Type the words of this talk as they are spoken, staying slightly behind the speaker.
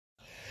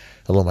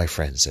Hello, my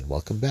friends, and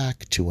welcome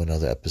back to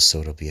another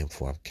episode of The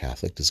Informed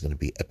Catholic. This is going to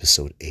be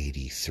episode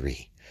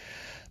 83.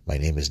 My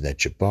name is Ned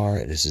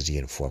Jabbar, and this is The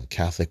Informed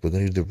Catholic. We're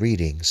going to do the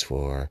readings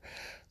for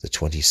the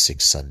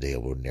 26th Sunday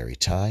of Ordinary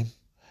Time.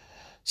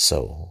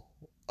 So,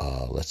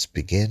 let's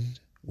begin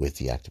with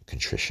the act of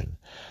contrition.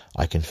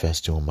 I confess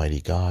to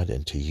Almighty God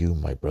and to you,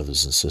 my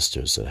brothers and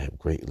sisters, that I have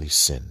greatly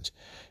sinned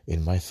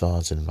in my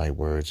thoughts and my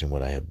words, in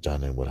what I have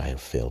done and what I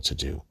have failed to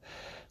do.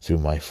 Through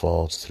my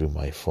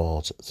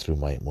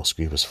most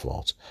grievous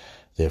fault.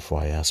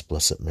 Therefore I ask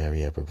Blessed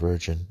Mary, ever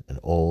Virgin, and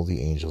all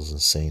the angels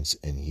and saints,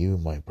 and you,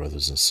 my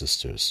brothers and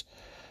sisters,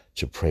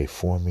 to pray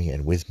for me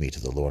and with me to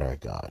the Lord our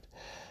God.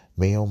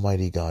 May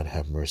Almighty God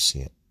have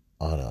mercy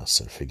on us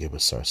and forgive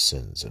us our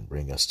sins and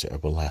bring us to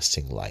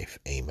everlasting life.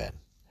 Amen.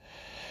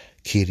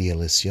 Kyrie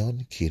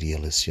eleison, Kyrie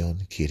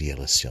eleison, Kyrie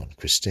eleison,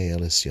 Christe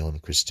eleison,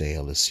 Christe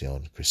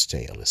eleison,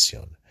 Christe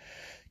eleison.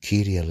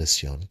 Kyrie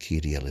eleison,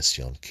 Kyrie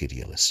eleison,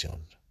 Kyrie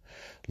eleison.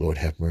 Lord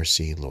have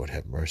mercy, Lord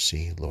have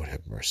mercy, Lord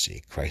have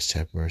mercy. Christ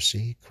have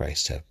mercy,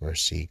 Christ have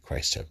mercy,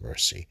 Christ have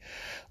mercy.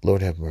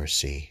 Lord have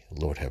mercy,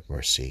 Lord have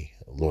mercy,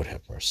 Lord have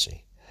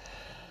mercy.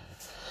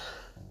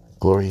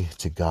 Glory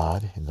to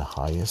God in the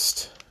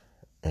highest,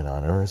 and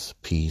on earth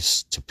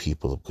peace to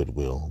people of good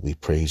will. We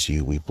praise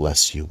you, we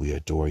bless you, we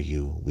adore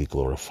you, we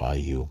glorify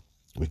you.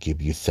 We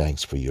give you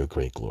thanks for your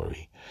great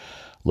glory.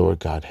 Lord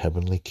God,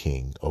 Heavenly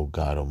King, O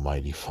God,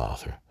 Almighty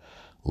Father,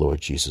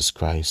 Lord Jesus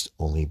Christ,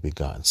 only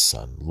begotten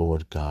Son,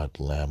 Lord God,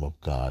 Lamb of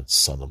God,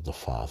 Son of the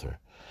Father,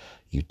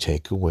 you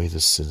take away the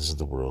sins of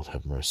the world,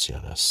 have mercy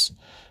on us.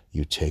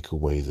 You take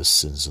away the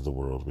sins of the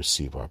world,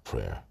 receive our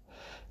prayer.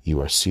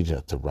 You are seated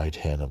at the right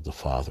hand of the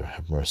Father,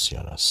 have mercy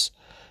on us.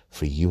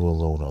 For you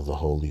alone are the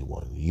Holy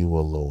One, you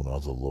alone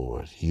are the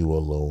Lord, you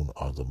alone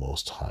are the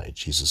Most High,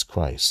 Jesus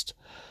Christ,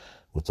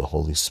 with the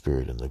Holy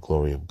Spirit and the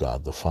glory of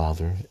God the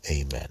Father.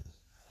 Amen.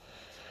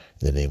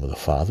 In the name of the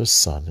Father,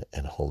 Son,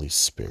 and Holy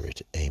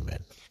Spirit.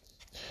 Amen.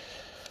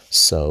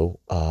 So,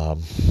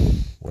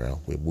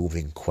 we're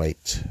moving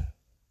quite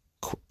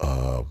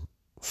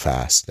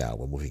fast now.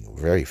 We're moving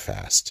very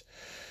fast.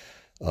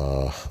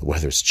 The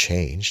weather's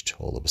changed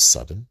all of a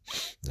sudden.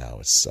 Now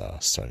it's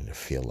starting to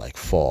feel like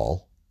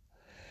fall.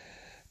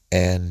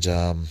 And,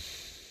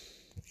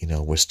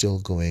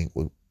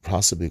 we're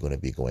possibly going to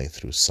be going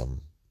through some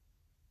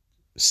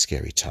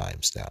scary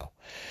times now.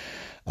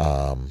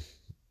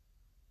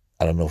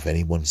 I don't know if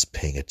anyone's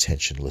paying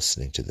attention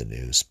listening to the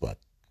news, but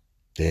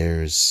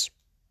there's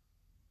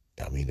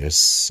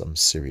some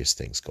serious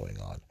things going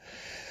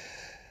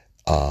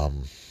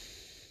on.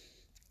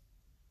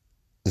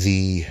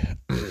 The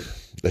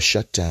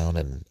shutdown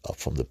and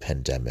from the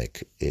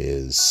pandemic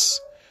is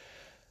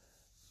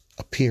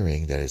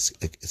appearing that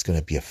it's going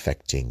to be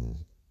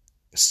affecting.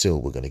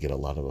 Still, we're going to get a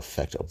lot of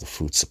effect of the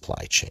food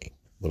supply chain,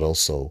 but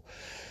also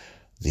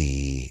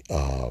the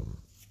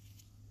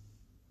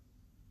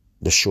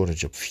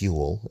shortage of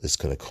fuel is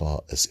going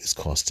to is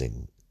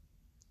costing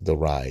the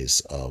rise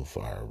of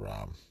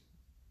our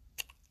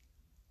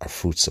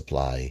food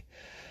supply,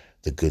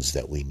 the goods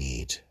that we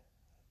need,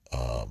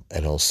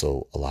 and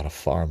also a lot of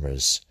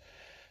farmers,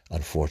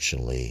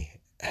 unfortunately,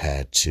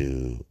 had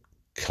to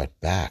cut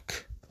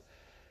back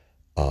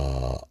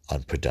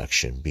on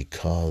production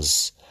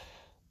because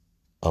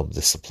of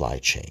the supply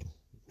chain,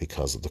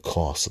 because of the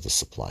cost of the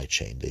supply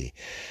chain.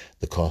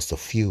 The cost of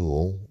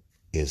fuel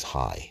is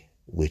high,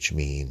 which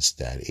means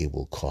that it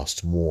will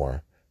cost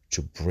more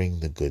to bring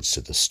the goods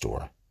to the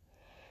store.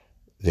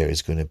 There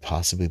is going to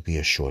possibly be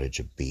a shortage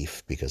of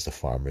beef because the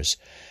farmers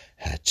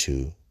had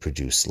to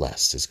produce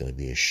less. There's going to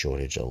be a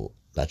shortage of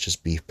not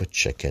just beef, but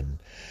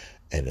chicken.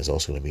 And there's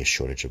also going to be a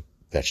shortage of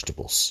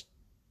vegetables.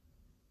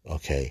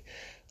 Okay.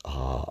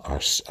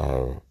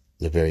 The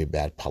very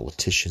bad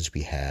politicians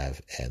we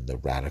have and the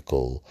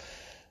radicals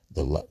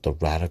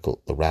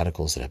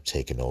that have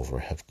taken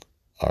over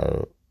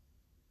are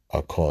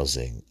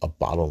causing a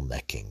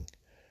bottlenecking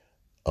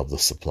of the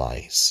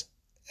supplies.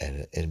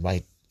 And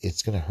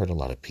it's going to hurt a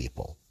lot of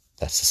people.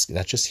 That's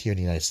not just here in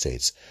the United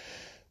States,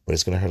 but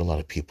it's going to hurt a lot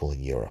of people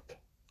in Europe.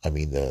 I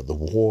mean, the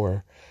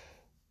war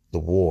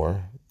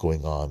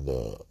going on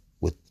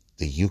with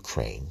the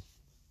Ukraine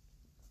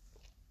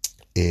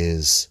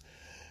is,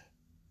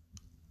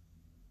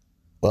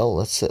 well,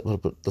 let's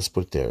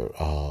put it there.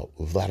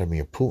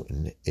 Vladimir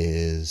Putin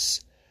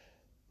is.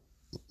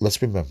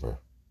 Let's remember,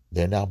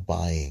 they're now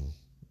buying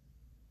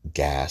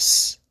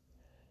gas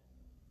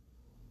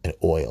and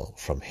oil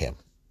from him.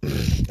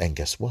 And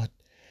guess what?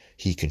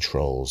 He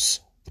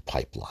controls the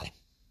pipeline.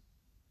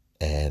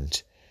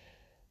 And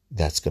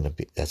that's going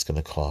to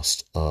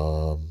cost,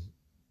 they're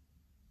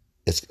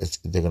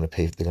going to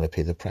pay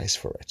the price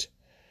for it.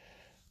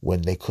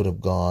 When they could have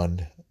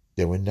gone,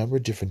 there were a number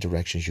of different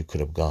directions you could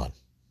have gone.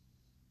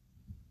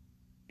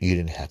 You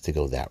didn't have to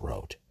go that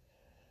road.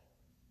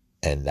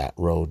 And that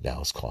road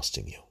now is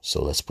costing you.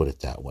 So let's put it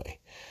that way.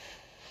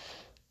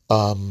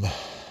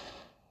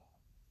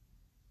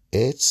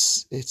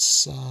 It's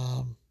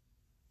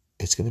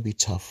going to be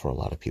tough for a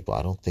lot of people.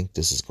 I don't think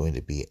this is going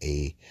to be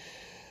a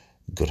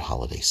good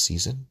holiday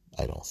season.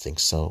 I don't think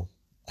so.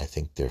 I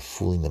think they're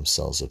fooling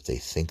themselves if they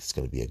think it's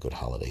going to be a good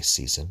holiday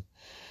season.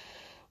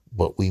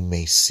 But we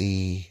may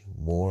see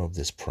more of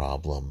this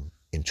problem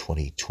in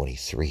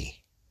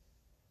 2023.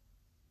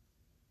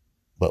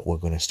 But we're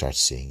going to start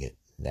seeing it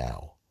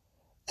now.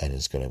 And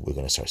we're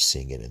going to start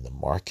seeing it in the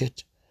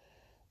market,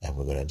 and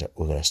we're going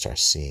to start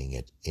seeing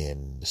it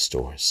in the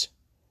stores.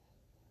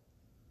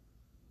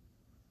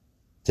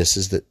 This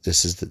is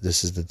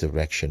the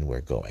direction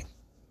we're going.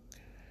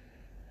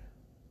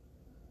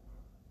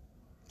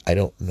 I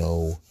don't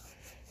know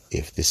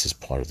if this is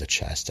part of the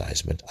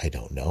chastisement. I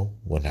don't know.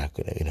 We're not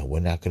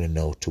gonna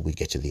know till we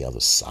get to the other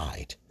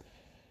side.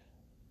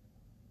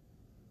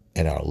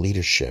 And our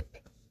leadership,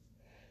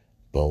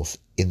 both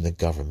in the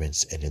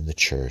governments and in the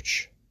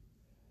church,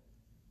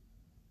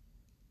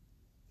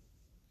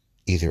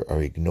 either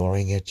are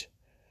ignoring it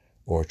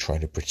or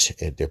trying to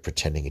pretend they're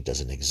pretending it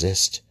doesn't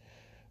exist,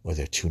 or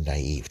they're too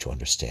naive to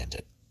understand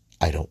it.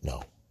 I don't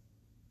know.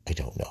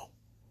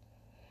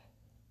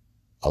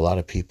 A lot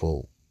of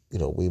people,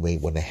 we may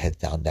want to head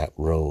down that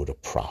road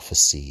of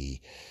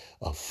prophecy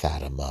of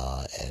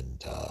Fatima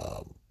and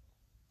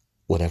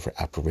whatever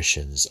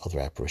other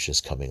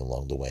apparitions coming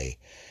along the way.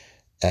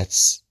 That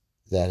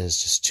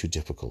is just too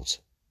difficult.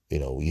 You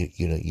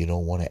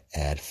don't want to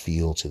add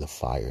fuel to the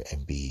fire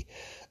and be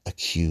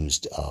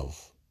accused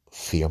of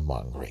fear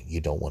mongering.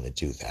 You don't want to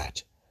do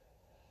that.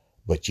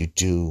 But you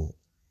do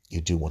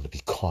want to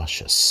be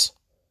cautious.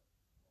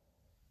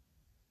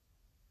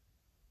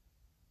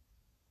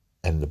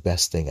 And the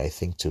best thing, I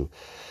think, to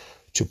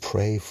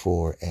pray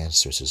for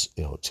answers is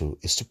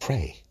to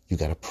pray. You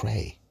got to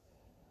pray.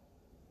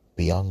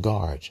 Be on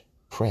guard.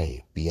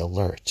 Pray. Be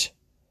alert.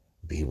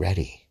 Be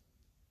ready.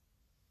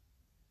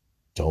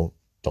 Don't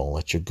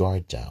let your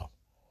guard down.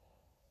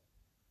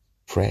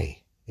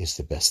 Pray is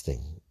the best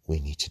thing we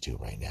need to do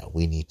right now.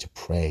 We need to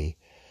pray,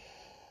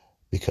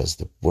 because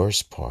the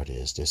worst part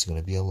is there's going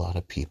to be a lot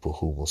of people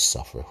who will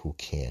suffer, who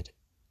can't.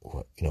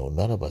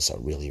 None of us are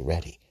really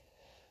ready.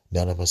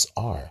 None of us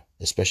are,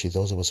 especially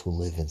those of us who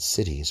live in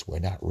cities. We're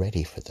not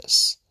ready for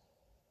this.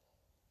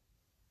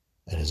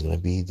 And it's going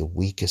to be the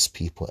weakest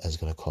people, and it's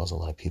going to cause a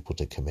lot of people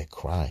to commit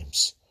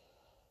crimes.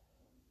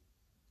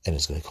 And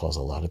it's going to cause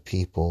a lot of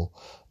people,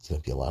 there's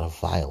going to be a lot of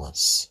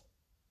violence.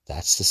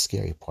 That's the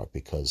scary part,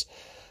 because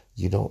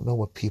you don't know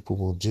what people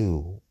will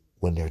do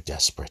when they're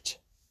desperate.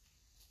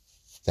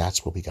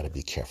 That's what we got to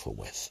be careful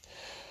with.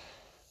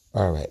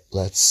 All right,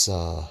 let's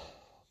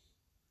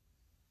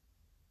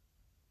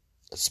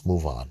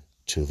move on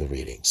to the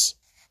readings.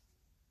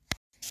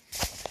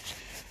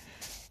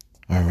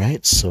 All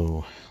right,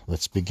 so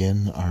let's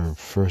begin. Our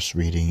first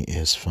reading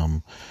is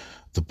from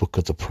the book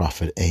of the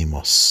prophet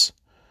Amos,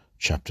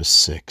 chapter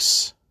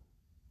 6.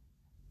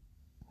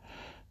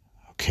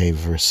 Okay,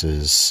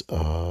 verses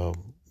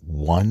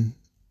 1a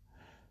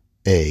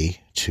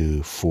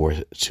to 4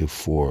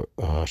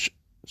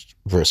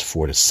 verse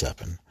 4 to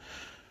 7.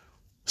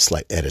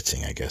 Slight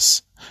editing, I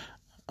guess.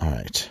 All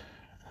right.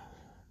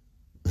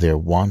 Their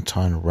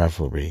wanton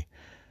revelry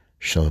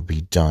shall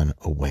be done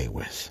away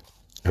with.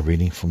 A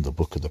reading from the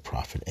book of the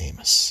prophet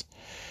Amos.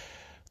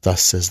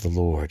 Thus says the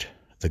Lord,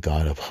 the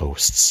God of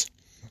hosts,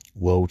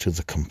 woe to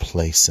the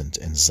complacent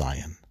in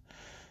Zion,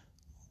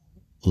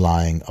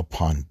 lying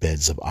upon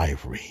beds of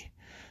ivory,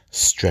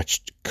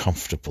 stretched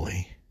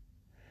comfortably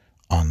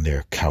on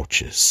their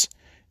couches.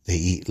 They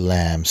eat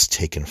lambs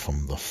taken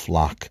from the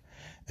flock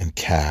and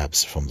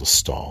calves from the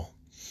stall,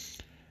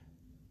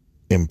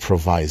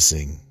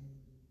 improvising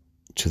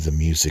to the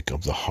music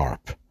of the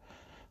harp.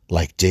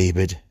 Like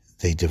David,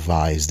 they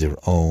devise their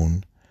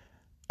own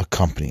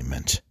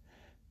accompaniment.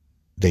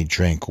 They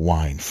drank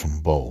wine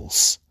from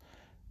bowls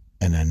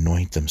and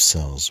anoint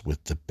themselves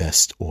with the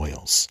best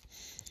oils.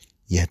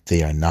 Yet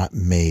they are not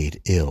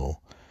made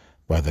ill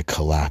by the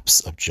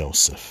collapse of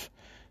Joseph.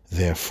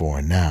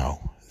 Therefore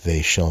now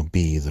they shall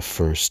be the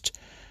first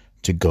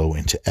to go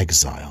into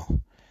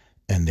exile,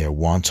 and their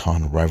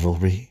wanton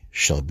revelry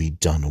shall be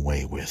done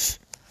away with.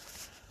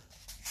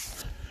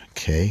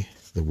 Okay,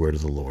 the word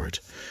of the Lord.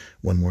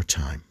 One more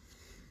time.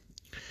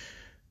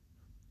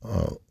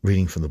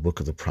 Reading from the book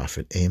of the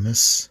prophet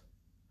Amos,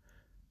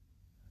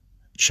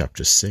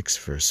 chapter 6,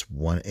 verse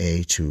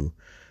 1a to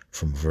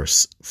from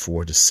verse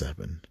 4 to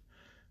 7.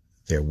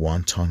 Their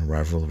wanton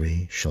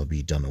revelry shall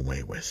be done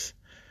away with.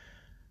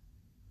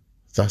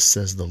 Thus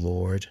says the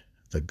Lord,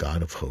 the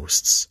God of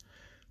hosts,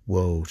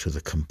 woe to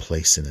the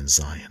complacent in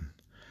Zion,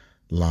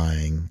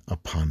 lying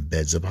upon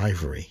beds of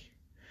ivory,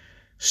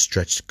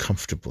 stretched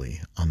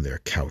comfortably on their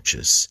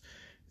couches.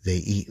 They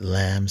eat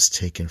lambs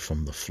taken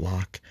from the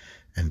flock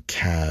and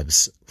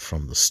calves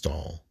from the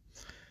stall,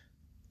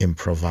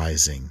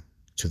 improvising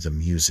to the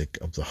music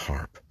of the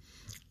harp.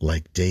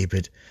 Like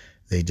David,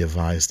 they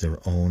devise their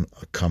own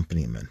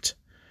accompaniment.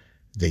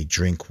 They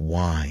drink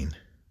wine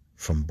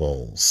from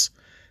bowls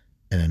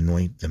and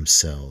anoint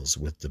themselves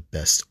with the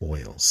best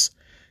oils.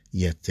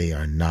 Yet they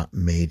are not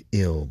made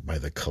ill by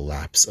the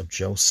collapse of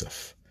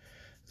Joseph.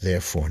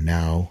 Therefore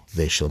now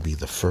they shall be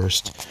the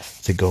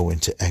first to go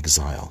into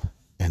exile,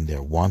 and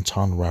their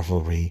wanton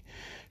revelry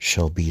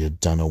shall be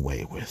done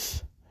away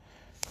with.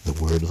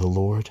 The word of the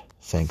Lord.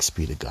 Thanks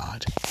be to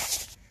God.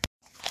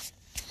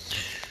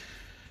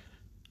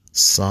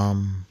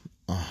 Psalm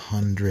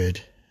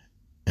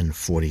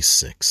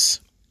 146.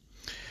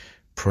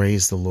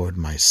 Praise the Lord,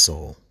 my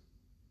soul.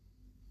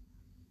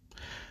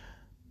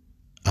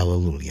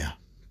 Alleluia.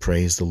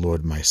 Praise the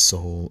Lord, my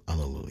soul.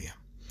 Alleluia.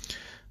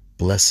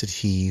 Blessed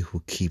he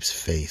who keeps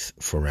faith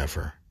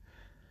forever,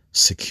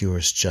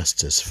 secures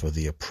justice for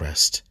the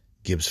oppressed,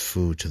 gives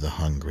food to the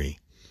hungry.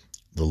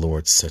 The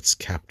Lord sets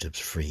captives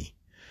free.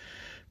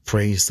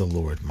 Praise the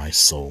Lord, my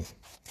soul.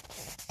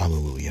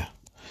 Alleluia.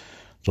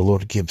 The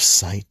Lord gives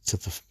sight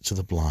to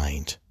the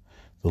blind.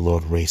 The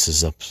Lord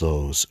raises up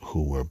those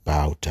who were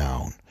bowed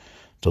down.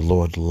 The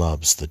Lord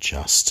loves the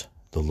just.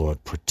 The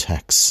Lord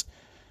protects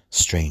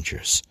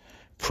strangers.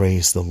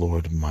 Praise the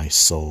Lord, my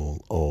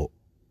soul. Oh,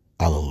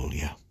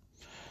 alleluia.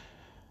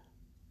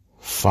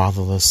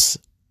 Fatherless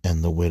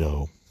and the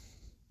widow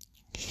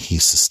he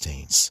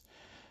sustains,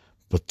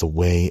 but the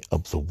way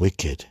of the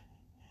wicked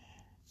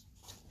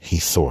he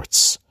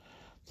thwarts.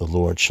 The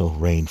Lord shall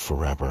reign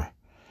forever.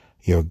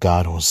 Your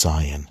God, O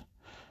Zion,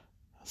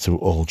 through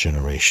all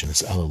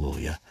generations.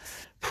 Alleluia.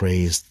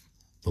 Praise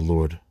the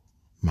Lord,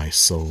 my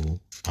soul.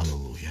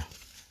 Alleluia.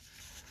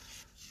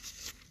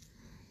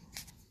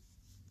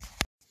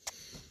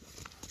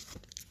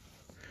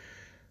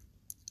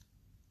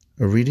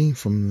 A reading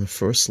from the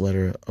first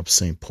letter of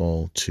St.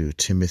 Paul to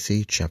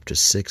Timothy, chapter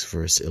 6,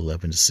 verse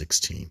 11 to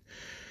 16.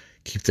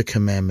 Keep the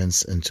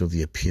commandments until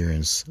the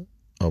appearance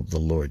of the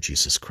Lord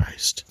Jesus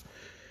Christ.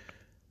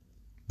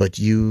 But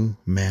you,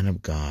 man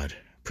of God,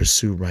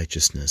 pursue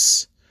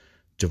righteousness,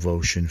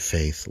 devotion,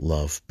 faith,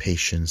 love,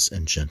 patience,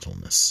 and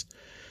gentleness.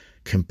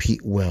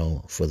 Compete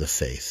well for the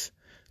faith.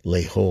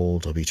 Lay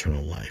hold of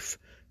eternal life,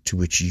 to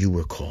which you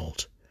were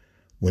called,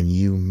 when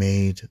you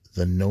made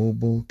the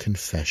noble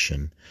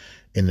confession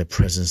in the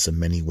presence of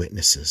many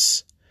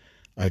witnesses.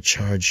 I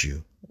charge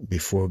you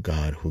before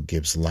God, who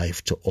gives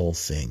life to all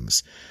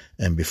things,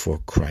 and before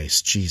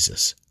Christ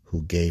Jesus,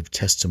 who gave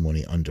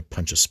testimony under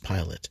Pontius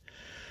Pilate,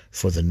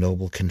 for the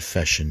noble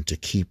confession to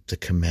keep the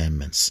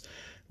commandments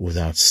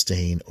without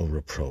stain or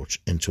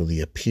reproach until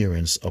the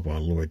appearance of our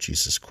Lord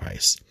Jesus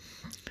Christ,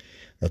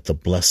 that the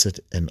blessed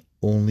and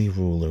only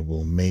ruler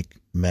will make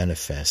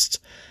manifest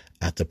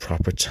at the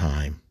proper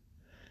time,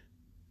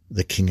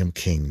 the King of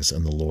Kings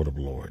and the Lord of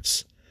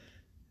Lords,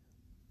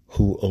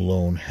 who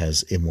alone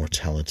has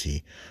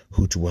immortality,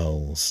 who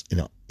dwells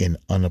in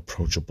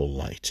unapproachable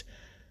light,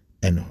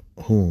 and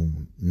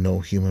whom no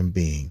human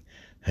being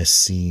has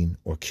seen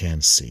or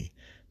can see.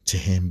 To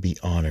him be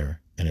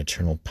honor and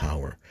eternal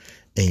power.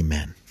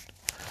 Amen.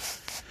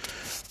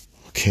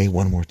 Okay,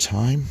 one more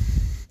time.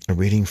 A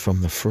reading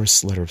from the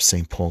first letter of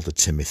St. Paul to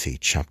Timothy,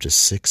 chapter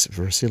 6,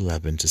 verse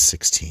 11 to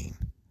 16.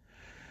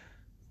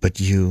 But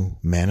you,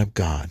 man of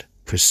God,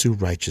 pursue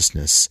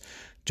righteousness,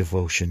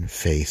 devotion,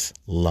 faith,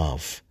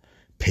 love,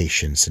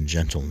 patience, and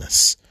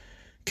gentleness.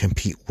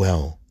 Compete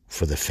well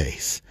for the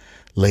faith.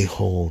 Lay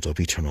hold of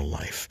eternal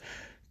life,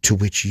 to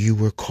which you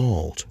were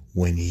called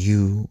when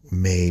you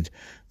made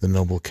the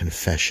noble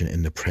confession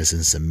in the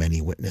presence of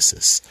many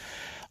witnesses.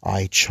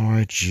 I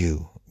charge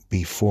you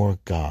before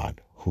God,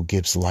 who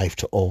gives life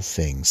to all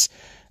things,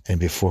 and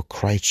before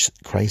Christ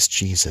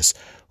Jesus,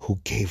 who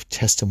gave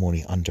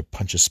testimony under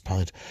Pontius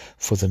Pilate,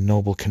 for the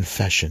noble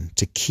confession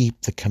to keep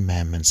the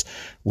commandments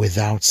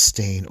without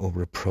stain or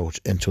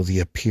reproach until the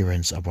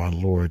appearance of our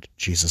Lord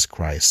Jesus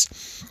Christ,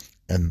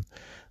 and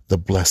the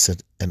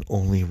blessed and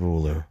only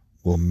ruler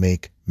will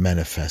make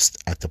manifest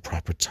at the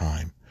proper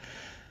time,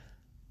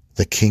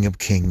 the King of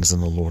Kings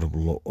and the Lord of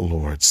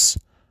Lords,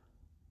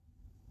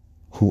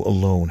 who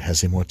alone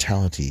has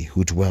immortality,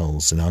 who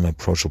dwells in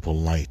unapproachable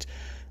light,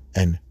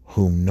 and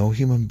whom no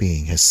human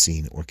being has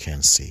seen or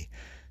can see.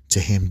 To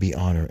him be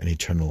honor and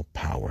eternal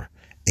power.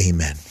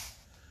 Amen.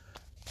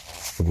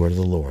 The word of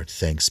the Lord.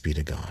 Thanks be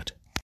to God.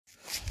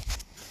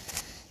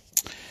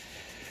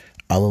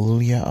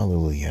 Alleluia,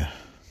 alleluia.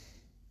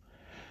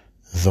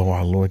 Though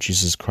our Lord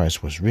Jesus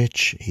Christ was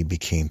rich, he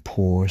became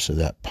poor so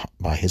that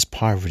by his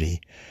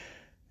poverty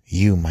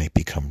you might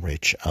become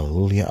rich.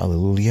 Alleluia,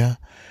 alleluia.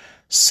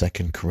 2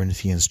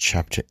 Corinthians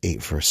chapter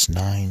 8, verse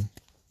 9.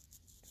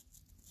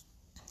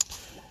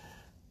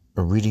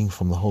 A reading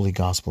from the Holy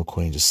Gospel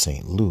according to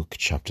St. Luke,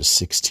 chapter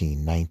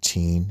 16,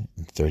 19,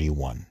 and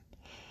 31.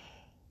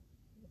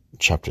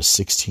 Chapter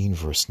 16,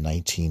 verse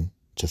 19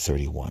 to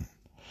 31.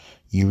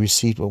 You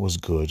received what was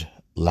good,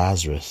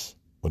 Lazarus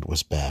what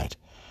was bad.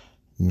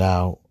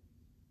 Now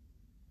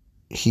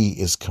he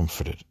is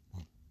comforted,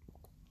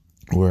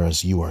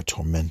 whereas you are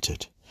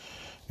tormented.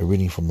 A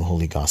reading from the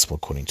Holy Gospel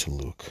according to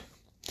Luke.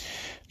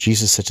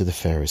 Jesus said to the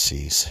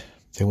Pharisees,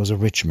 there was a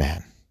rich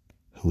man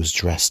who was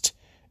dressed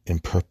in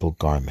purple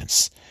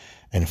garments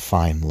and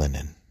fine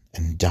linen,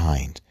 and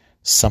dined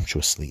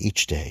sumptuously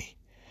each day.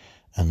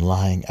 And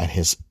lying at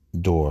his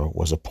door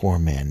was a poor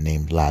man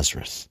named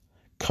Lazarus,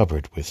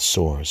 covered with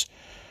sores,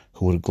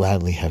 who would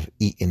gladly have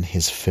eaten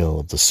his fill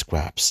of the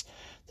scraps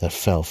that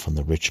fell from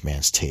the rich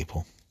man's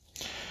table.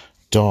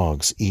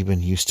 Dogs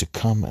even used to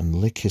come and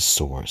lick his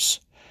sores.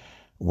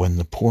 When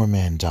the poor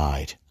man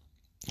died,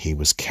 he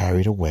was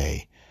carried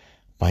away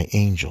by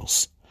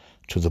angels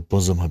to the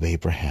bosom of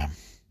Abraham.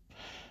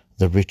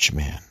 The rich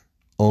man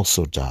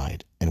also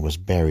died and was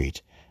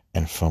buried,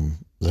 and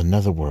from the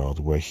netherworld,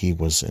 where he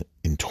was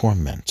in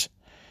torment,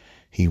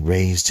 he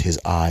raised his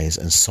eyes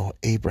and saw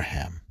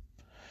Abraham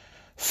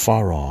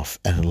far off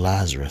and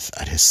Lazarus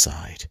at his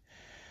side.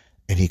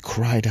 And he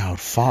cried out,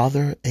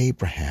 Father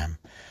Abraham,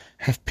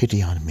 have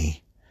pity on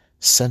me.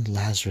 Send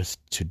Lazarus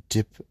to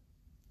dip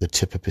the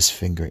tip of his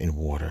finger in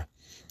water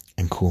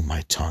and cool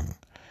my tongue,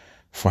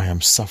 for I am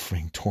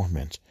suffering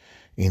torment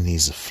in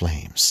these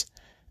flames.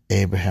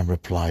 Abraham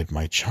replied,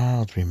 My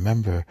child,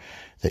 remember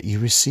that you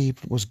received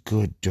what was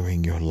good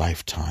during your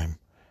lifetime,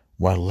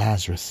 while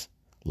Lazarus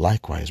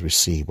likewise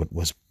received what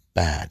was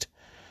bad.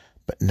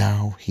 But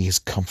now he is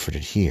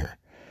comforted here,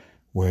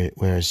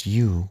 whereas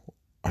you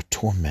are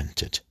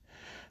tormented.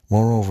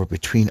 Moreover,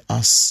 between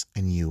us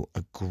and you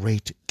a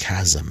great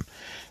chasm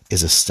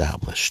is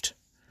established,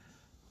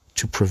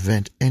 to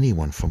prevent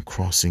anyone from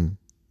crossing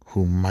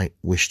who might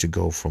wish to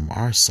go from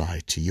our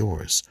side to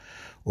yours,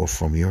 or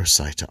from your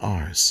side to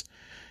ours.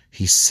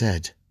 He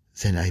said,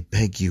 Then I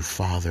beg you,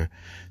 Father,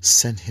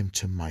 send him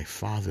to my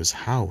father's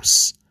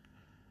house,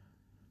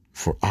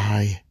 for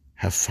I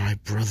have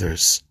 5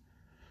 brothers,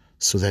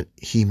 so that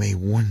he may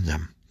warn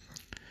them,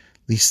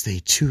 lest they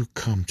too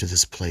come to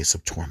this place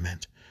of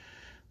torment.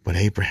 But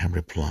Abraham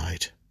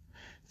replied,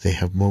 They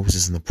have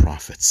Moses and the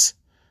prophets.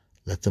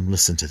 Let them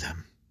listen to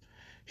them.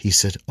 He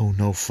said, Oh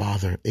no,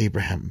 Father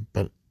Abraham,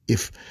 but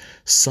if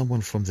someone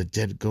from the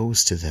dead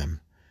goes to them,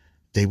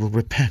 they will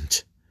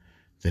repent.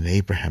 Then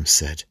Abraham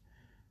said,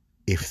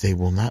 If they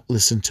will not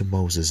listen to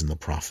Moses and the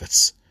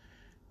prophets,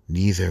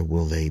 neither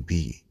will they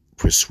be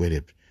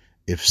persuaded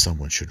if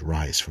someone should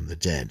rise from the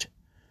dead.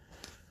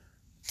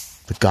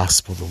 The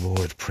gospel of the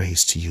Lord.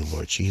 Praise to you,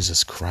 Lord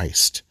Jesus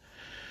Christ.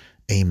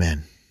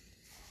 Amen.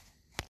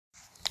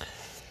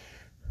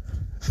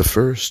 The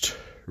first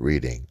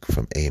reading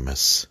from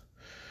Amos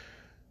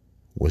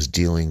was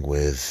dealing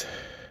with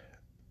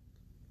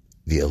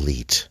the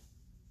elite.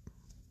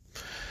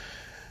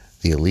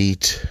 The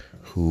elite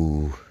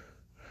who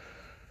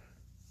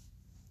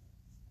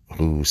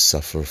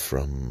suffer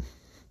from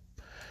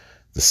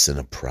the sin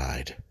of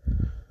pride.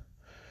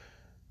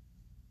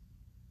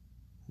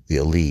 The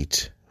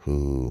elite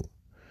who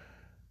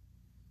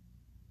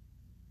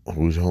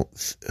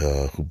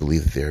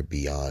believe that they're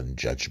beyond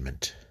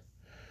judgment,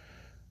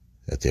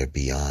 that they're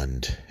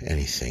beyond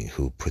anything,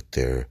 who put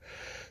their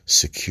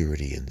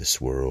security in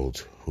this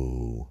world,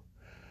 who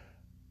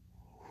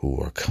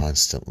are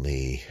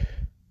constantly,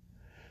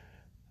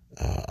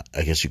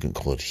 I guess you can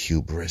call it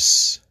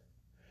hubris,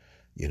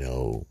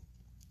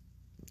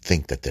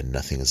 think that then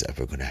nothing is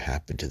ever going to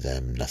happen to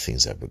them,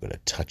 nothing's ever going to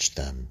touch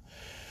them,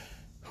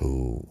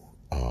 who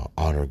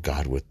honor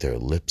God with their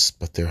lips,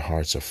 but their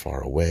hearts are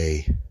far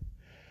away,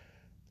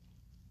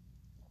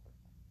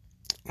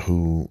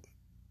 who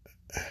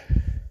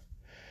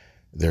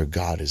their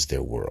God is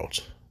their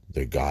world.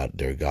 Their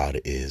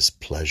God is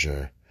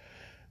pleasure.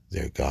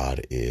 Their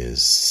God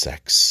is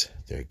sex.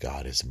 Their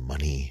God is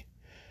money.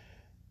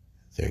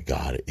 Their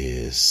God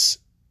is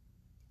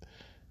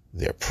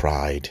their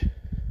pride,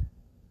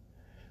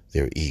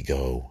 their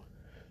ego.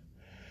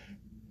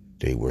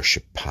 They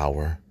worship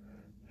power.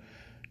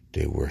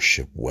 They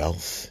worship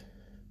wealth.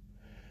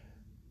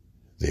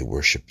 They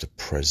worship the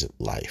present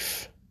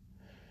life.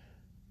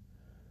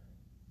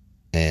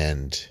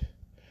 And,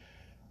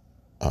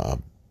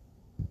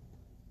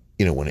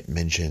 when it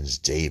mentions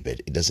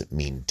David, it doesn't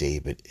mean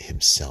David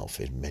himself.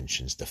 It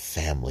mentions the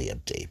family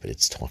of David.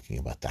 It's talking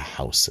about the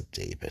house of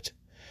David.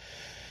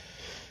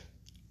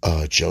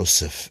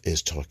 Joseph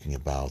is talking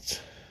about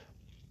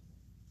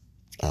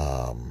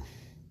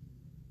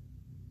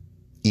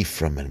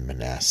Ephraim and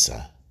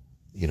Manasseh,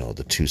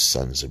 the 2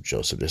 sons of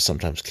Joseph. They're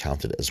sometimes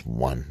counted as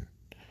one.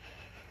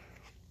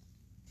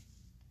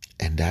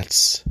 And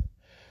that's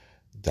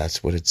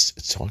what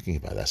it's talking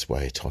about. That's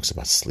why it talks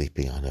about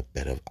sleeping on a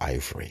bed of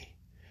ivory,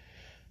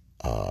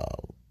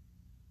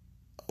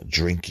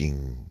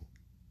 drinking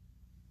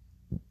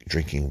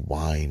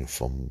wine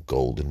from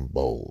golden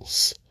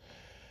bowls,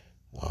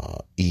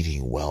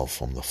 eating well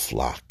from the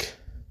flock.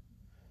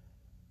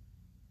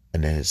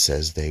 And then it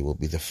says they will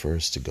be the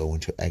first to go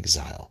into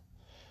exile.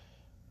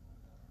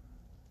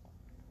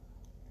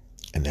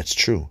 And that's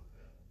true.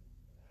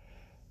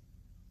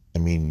 I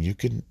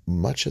mean,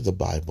 much of the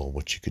Bible,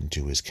 what you can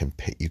do is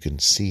compare, you can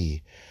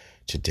see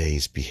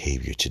today's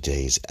behavior,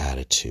 today's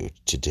attitude,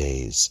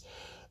 today's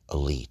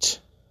elite.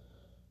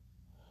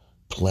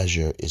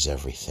 Pleasure is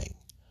everything,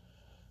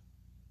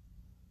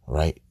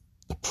 right?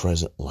 The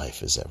present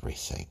life is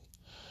everything.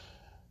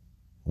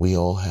 We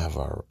all have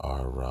our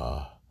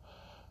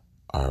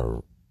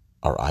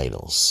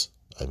idols.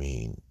 I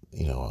mean,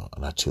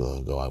 not too long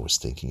ago I was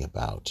thinking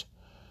about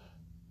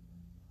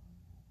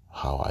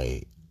how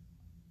I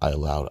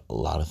allowed a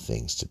lot of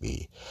things to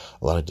be,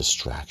 a lot of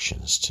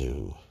distractions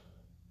to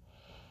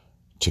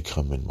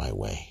come in my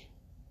way,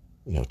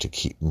 to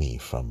keep me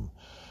from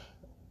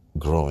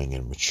growing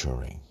and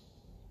maturing.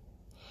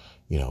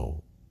 You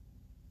know,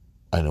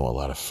 I know a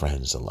lot of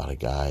friends, a lot of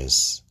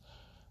guys,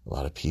 a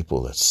lot of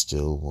people that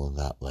still will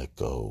not let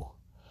go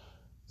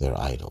their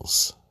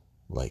idols,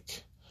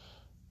 like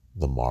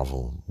the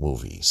Marvel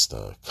movies,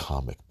 the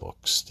comic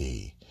books,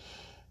 the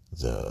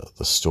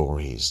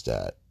stories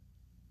that,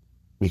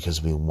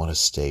 because we want to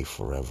stay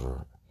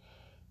forever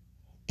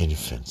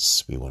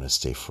infants, we want to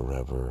stay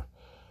forever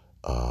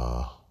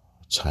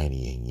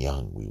tiny and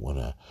young. We want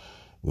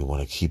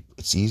to keep.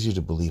 It's easier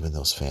to believe in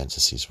those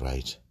fantasies,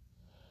 right,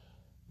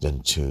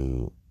 than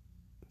to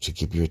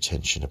keep your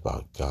attention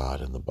about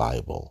God and the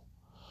Bible,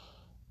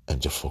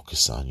 and to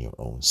focus on your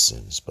own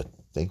sins. But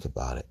think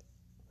about it.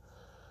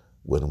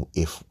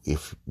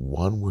 If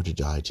one were to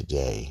die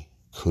today,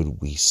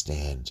 could we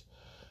stand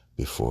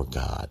before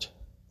God?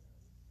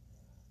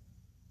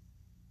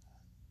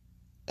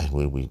 And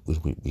would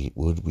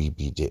we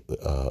be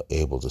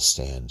able to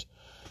stand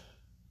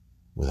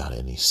without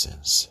any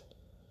sins?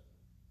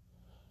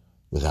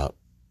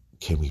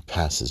 Can we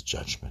pass his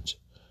judgment?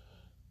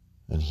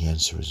 And the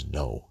answer is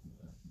no.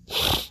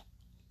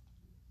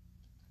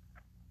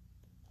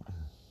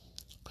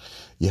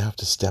 You have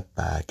to step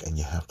back and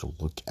you have to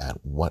look at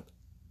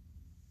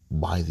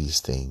why these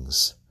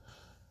things,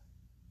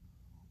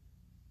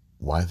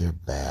 why they're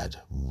bad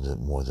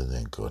more than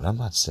they're good. I'm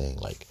not saying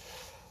like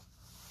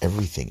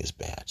everything is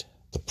bad.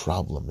 The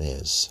problem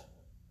is,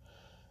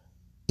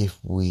 if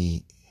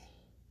we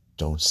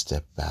don't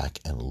step back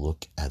and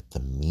look at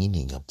the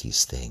meaning of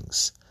these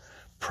things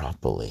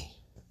properly,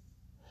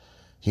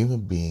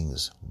 human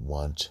beings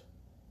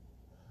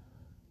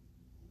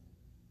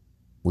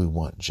we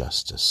want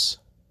justice.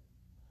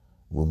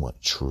 We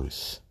want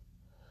truth.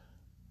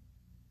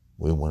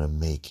 We want to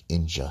make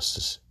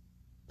injustice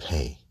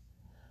pay.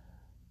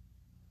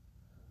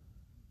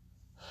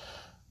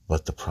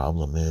 But the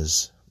problem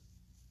is,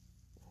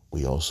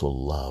 we also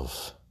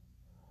love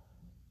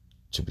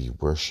to be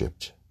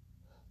worshipped,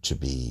 to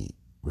be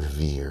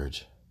revered,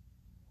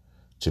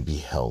 to be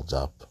held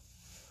up.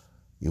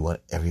 We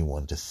want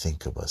everyone to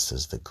think of us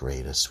as the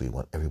greatest. We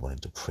want everyone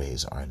to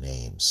praise our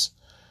names.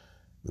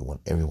 We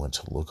want everyone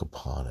to look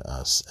upon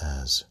us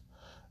as,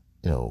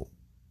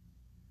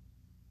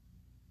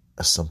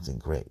 as something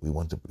great. We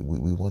want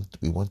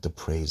the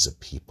praise of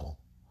people,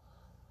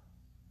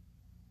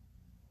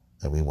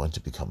 and we want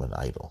to become an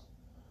idol.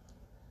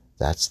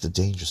 That's the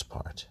dangerous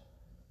part.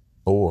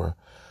 Or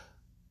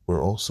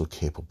we're also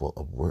capable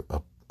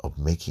of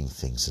making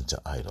things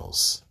into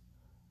idols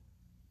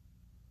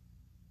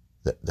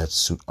that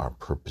suit our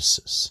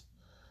purposes.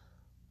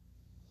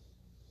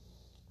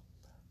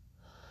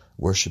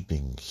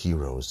 Worshipping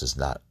heroes does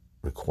not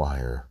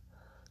require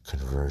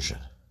conversion.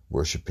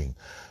 Worshipping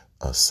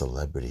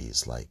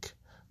celebrities, like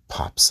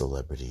pop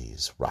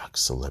celebrities, rock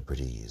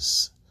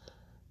celebrities,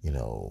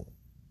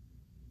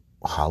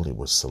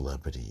 Hollywood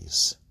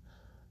celebrities,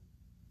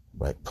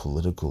 right?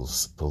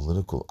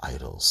 Political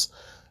idols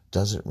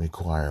doesn't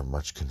require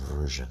much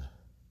conversion,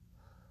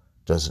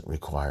 doesn't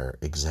require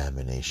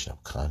examination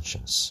of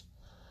conscience.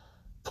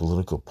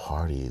 Political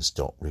parties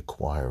don't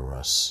require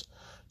us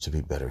to be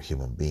better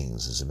human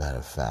beings. As a matter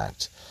of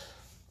fact,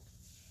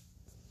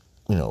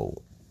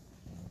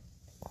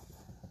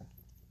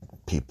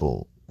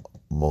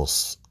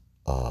 most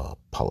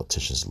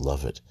politicians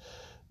love it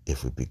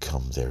if we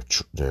become their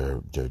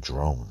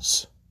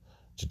drones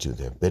to do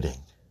their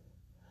bidding.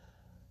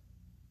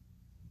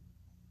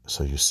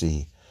 So you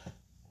see,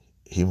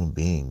 human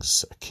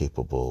beings are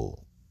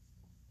capable.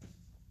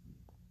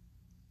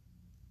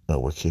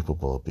 We're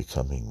capable of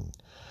becoming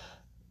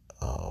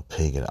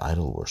pagan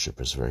idol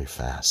worshippers very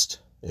fast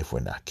if we're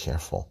not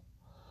careful.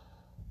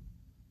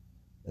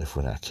 If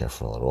we're not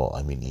careful at all.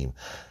 I mean, even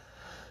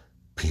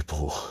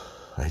people,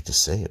 I hate to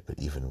say it, but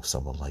even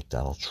someone like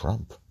Donald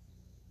Trump,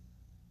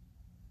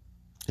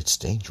 it's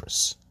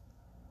dangerous.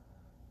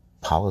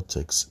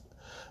 Politics,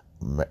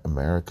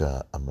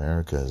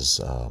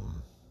 America's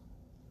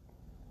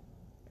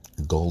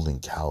golden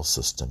cow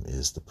system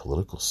is the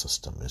political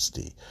system.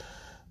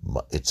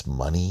 It's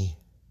money,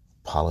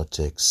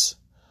 politics,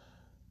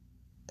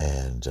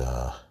 and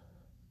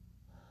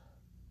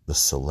the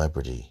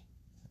celebrity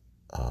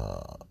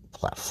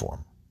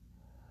platform,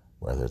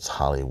 whether it's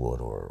Hollywood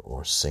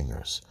or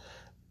singers.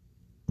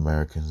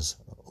 Americans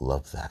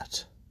love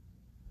that.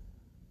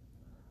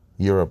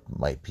 Europe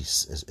might be,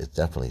 it's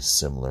definitely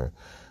similar,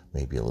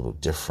 maybe a little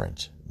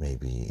different.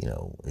 Maybe,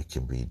 it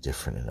can be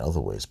different in other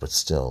ways, but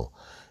still,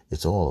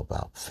 it's all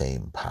about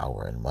fame,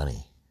 power, and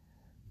money.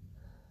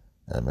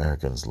 And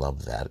Americans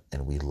love that,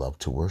 and we love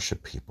to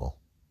worship people.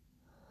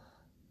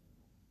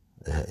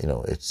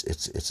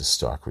 It's a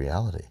stark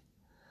reality.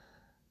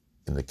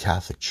 In the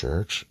Catholic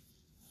Church,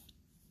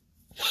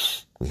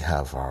 we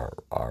have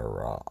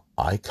our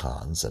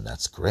icons, and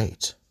that's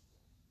great.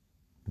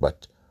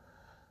 But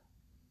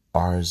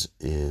ours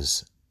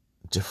is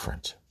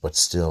different. But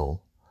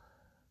still,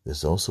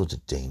 there's also the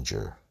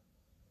danger.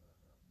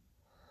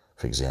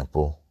 For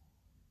example,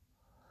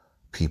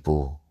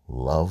 people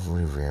love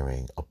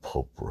revering a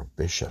pope or a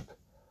bishop.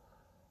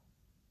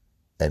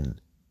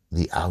 And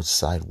the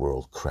outside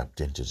world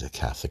crept into the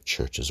Catholic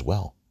Church as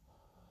well.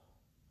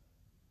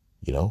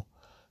 You know,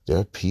 there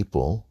are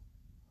people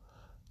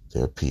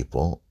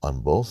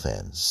on both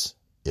ends.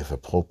 If a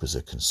pope is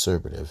a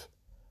conservative,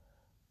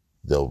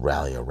 they'll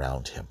rally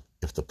around him.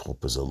 If the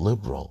pope is a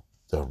liberal,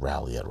 they'll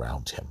rally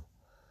around him.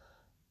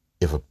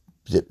 This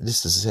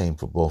is the same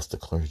for both the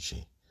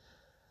clergy.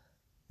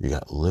 You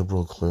got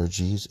liberal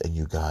clergies and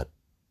you got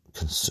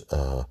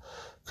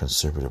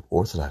conservative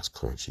Orthodox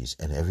clergies,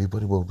 and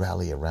everybody will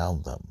rally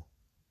around them,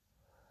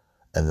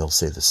 and they'll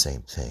say the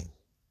same thing,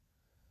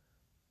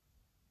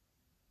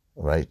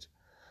 right?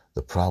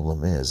 The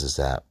problem is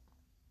that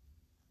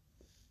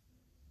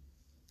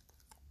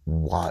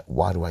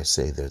why do I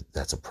say that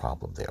that's a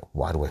problem there?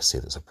 Why do I say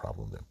there's a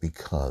problem there?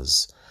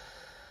 Because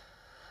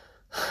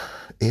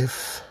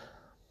if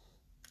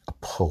a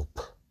pope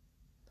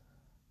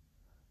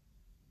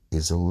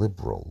is a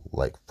liberal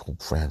like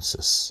Pope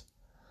Francis,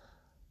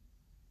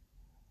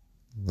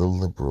 the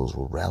liberals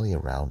will rally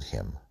around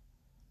him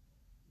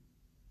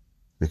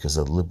because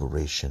of the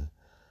liberation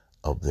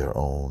of their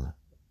own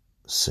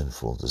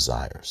sinful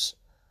desires.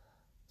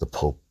 The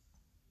Pope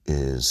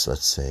is,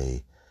 let's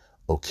say,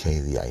 okay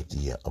the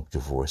idea of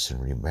divorce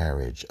and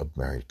remarriage of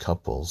married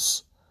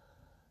couples,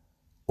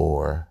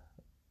 or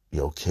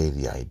okay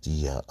the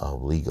idea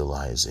of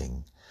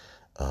legalizing,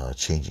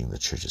 changing the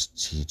church's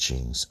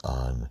teachings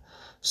on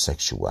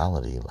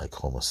sexuality, like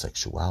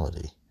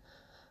homosexuality,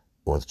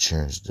 or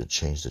change the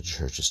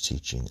church's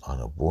teaching on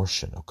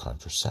abortion or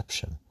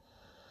contraception.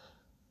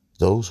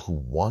 Those who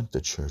want the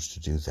church to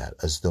do that,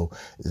 as though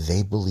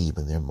they believe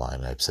in their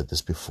mind, I've said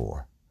this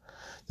before,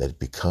 that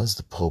because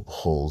the Pope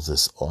holds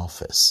this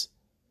office,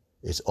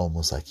 it's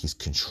almost like he's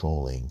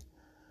controlling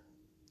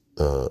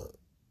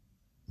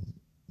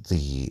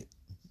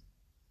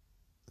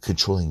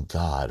controlling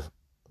God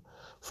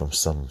from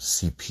some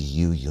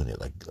CPU unit,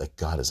 like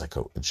God is like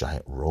a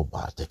giant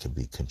robot that can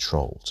be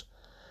controlled.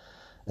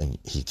 And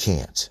he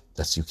can't.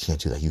 You can't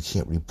do that. You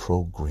can't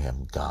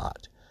reprogram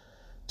God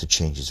to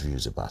change his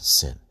views about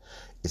sin.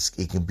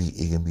 It can be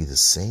the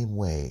same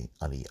way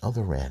on the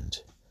other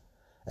end.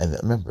 And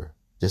remember,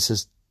 this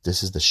is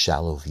the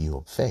shallow view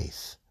of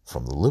faith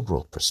from the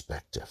liberal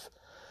perspective.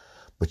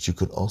 But you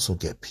could also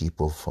get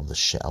people from the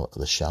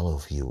shallow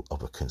view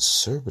of a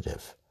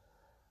conservative,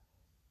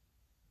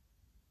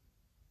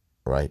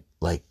 right?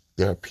 Like,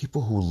 there are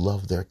people who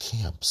love their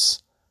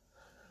camps.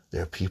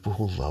 There are people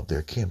who love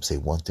their camps. They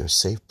want their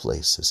safe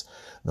places.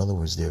 In other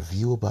words, their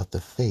view about the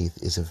faith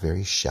is a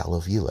very shallow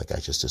view, like I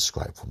just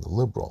described from the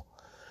liberal.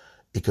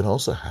 It can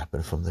also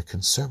happen from the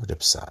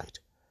conservative side.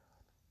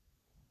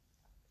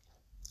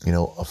 You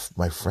know,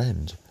 my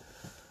friend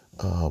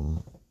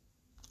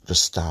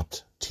just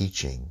stopped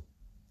teaching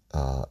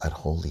at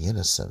Holy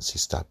Innocents. He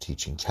stopped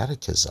teaching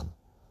catechism.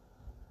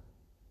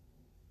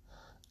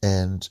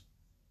 And,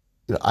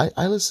 you know,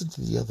 I listened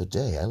to the other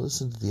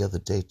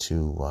day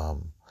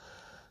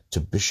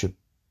to Bishop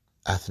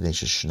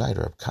Athanasius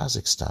Schneider of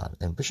Kazakhstan.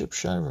 And Bishop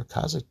Schneider of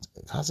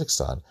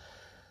Kazakhstan,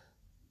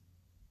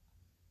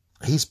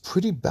 he's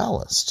pretty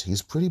balanced.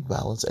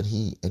 And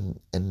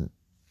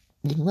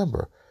you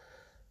remember,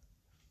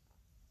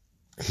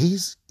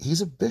 he's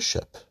a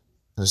bishop.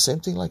 And the same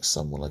thing like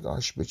someone like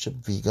Archbishop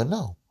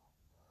Vigano.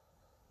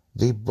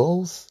 They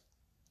both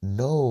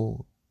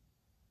know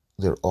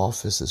their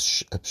office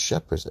as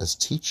shepherds, as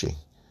teaching.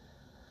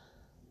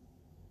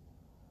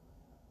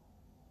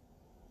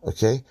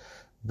 Okay?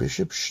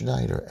 Bishop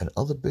Schneider and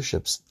other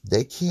bishops,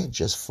 they can't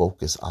just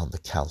focus on the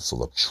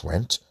Council of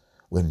Trent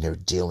when they're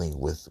dealing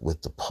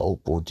with the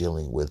Pope, or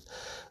dealing with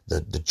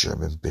the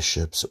German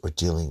bishops, or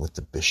dealing with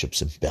the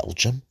bishops in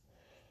Belgium.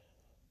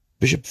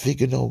 Bishop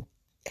Vigano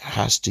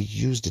has to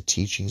use the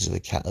teachings of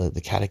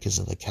the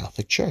Catechism of the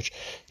Catholic Church.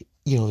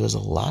 You know, there's a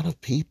lot of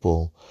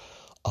people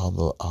on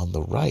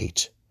the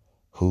right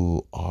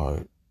who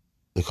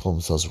they call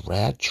themselves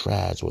rad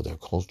trads, or they're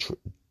called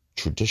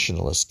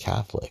traditionalist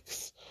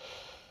Catholics,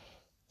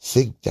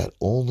 think that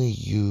only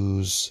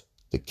use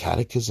the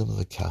Catechism of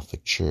the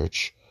Catholic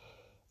Church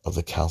of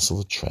the Council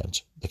of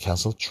Trent,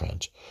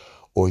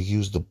 or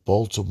use the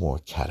Baltimore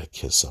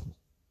Catechism.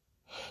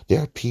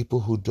 There are people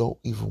who don't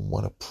even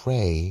want to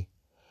pray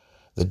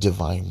the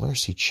Divine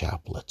Mercy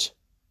Chaplet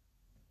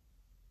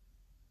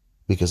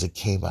because it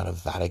came out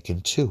of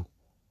Vatican II.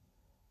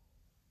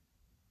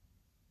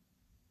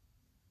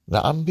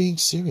 Now, I'm being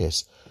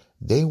serious.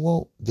 They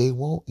won't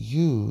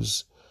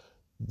use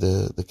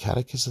the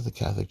Catechism of the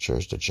Catholic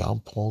Church that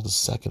John Paul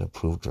II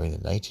approved during the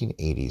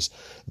 1980s.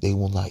 They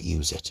will not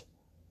use it.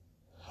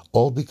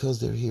 All because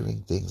they're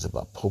hearing things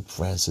about Pope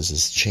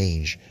Francis's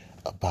change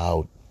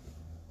about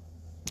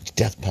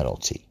death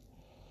penalty.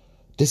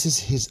 This is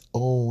his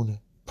own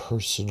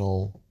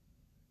personal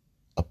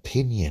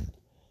opinion.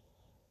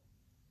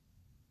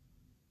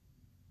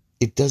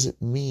 It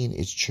doesn't mean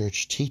it's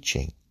church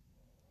teaching.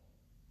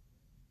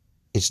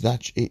 It's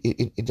not.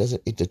 It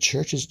doesn't. The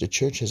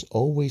church has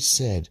always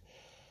said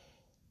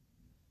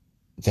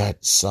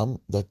that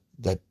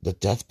the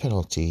death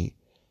penalty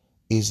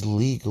is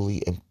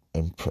legally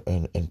and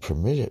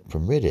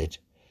permitted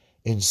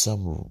in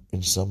some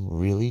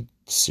really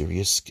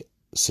serious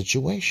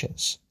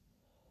situations.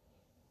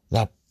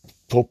 Now,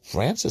 Pope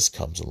Francis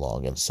comes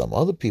along, and some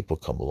other people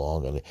come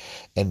along,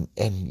 and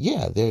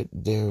yeah,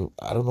 they're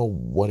I don't know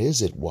what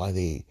is it why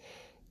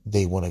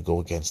they want to go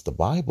against the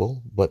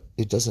Bible, but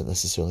it doesn't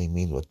necessarily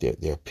mean what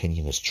their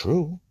opinion is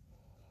true.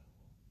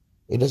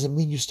 It doesn't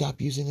mean you stop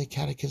using the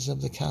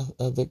catechism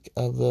of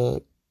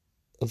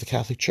the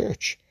Catholic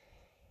Church.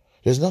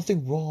 There's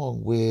nothing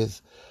wrong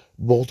with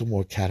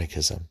Baltimore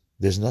Catechism.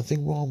 There's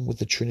nothing wrong with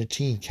the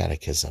Tridentine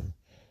Catechism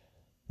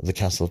of the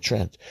Council of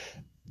Trent.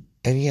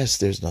 And yes,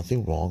 there's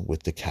nothing wrong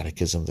with the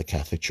Catechism of the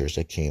Catholic Church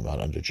that came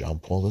out under John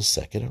Paul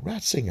II and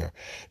Ratzinger.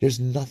 There's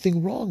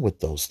nothing wrong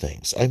with those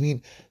things. I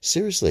mean,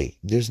 seriously,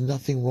 there's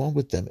nothing wrong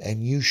with them.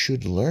 And you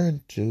should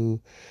learn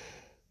to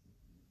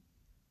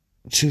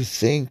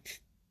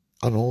think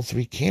on all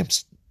three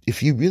camps.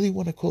 If you really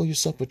want to call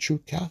yourself a true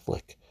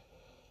Catholic,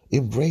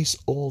 embrace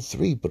all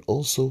three, but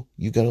also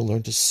you got to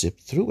learn to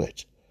sift through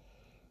it.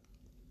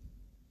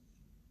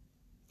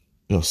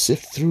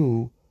 Sift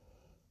through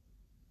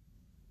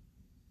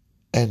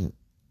and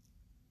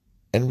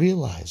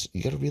realize,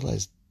 you got to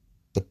realize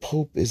the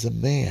Pope is a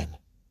man.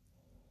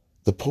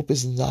 The Pope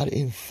is not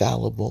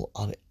infallible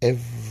on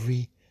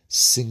every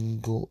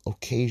single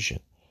occasion.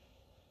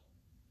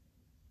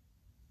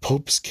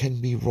 Popes can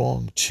be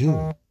wrong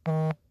too.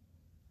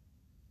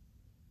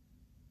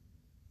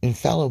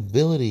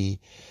 Infallibility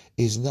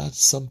is not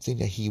something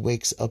that he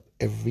wakes up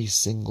every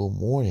single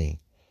morning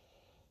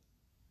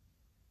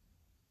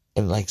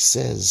and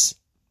says,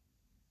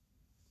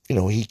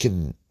 he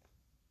can,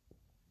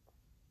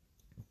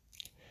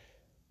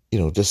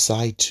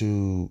 decide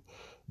to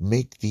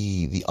make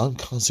the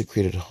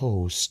unconsecrated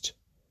host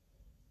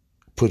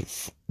put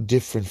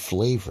different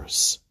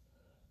flavors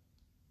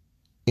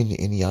in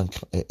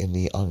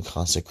the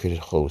unconsecrated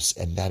host,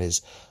 and that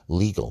is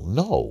legal.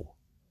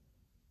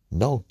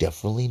 No,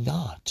 definitely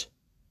not.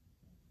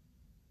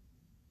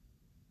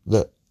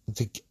 The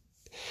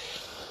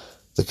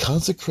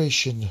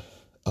consecration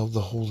of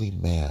the Holy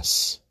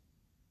Mass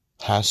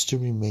has to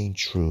remain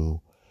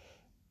true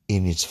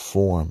in its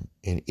form.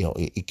 And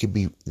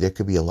there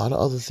could be a lot of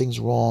other things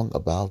wrong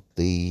about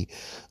the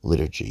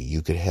liturgy.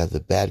 You could have the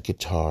bad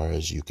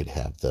guitars, you could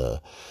have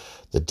the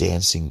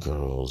dancing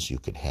girls, you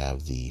could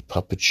have the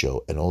puppet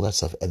show and all that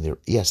stuff. And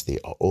they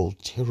are all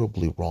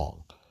terribly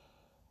wrong.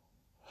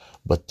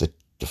 But the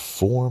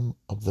form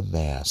of the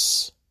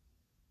Mass,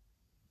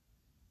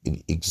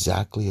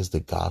 exactly as the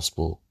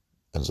gospel,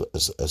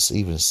 as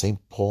even St.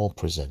 Paul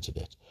presented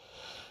it,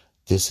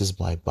 this is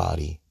my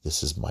body,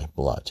 this is my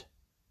blood.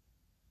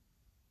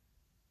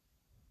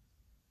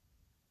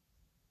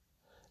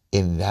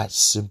 In that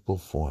simple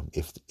form,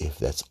 if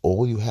that's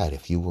all you had,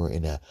 if you were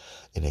in a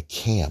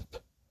camp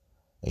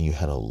and you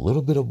had a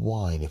little bit of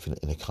wine, if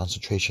in a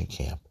concentration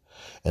camp,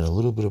 and a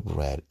little bit of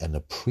bread, and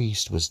the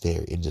priest was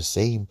there in the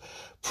same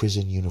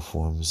prison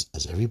uniforms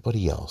as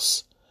everybody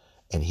else,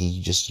 and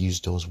he just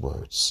used those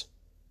words,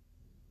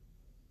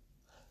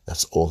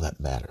 that's all that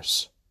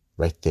matters.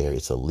 Right there,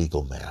 it's a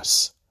legal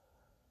Mass.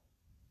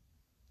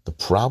 The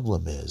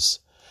problem is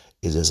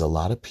there's a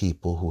lot of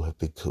people who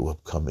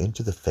have come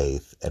into the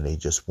faith, and they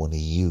just want to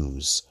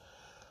use.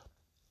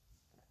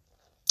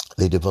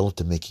 They developed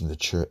to making the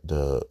church,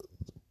 the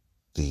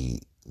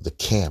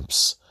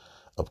camps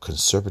of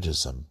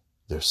conservatism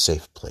their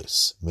safe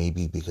place.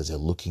 Maybe because they're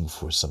looking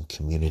for some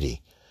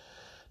community.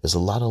 There's a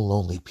lot of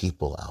lonely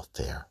people out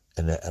there,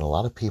 and a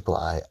lot of people.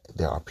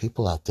 There are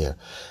people out there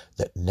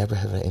that never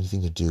have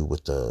anything to do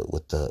with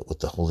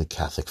the Holy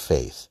Catholic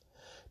faith.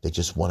 They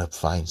just want to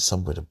find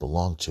somewhere to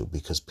belong to,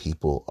 because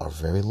people are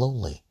very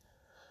lonely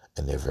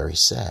and they're very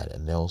sad,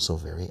 and they're also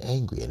very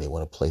angry, and they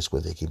want a place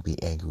where they can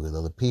be angry with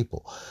other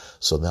people.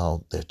 So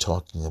now they're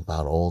talking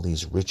about all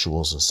these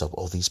rituals and stuff.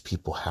 Oh, these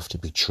people have to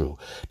be true.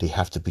 They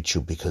have to be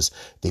true because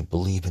they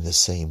believe in the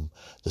same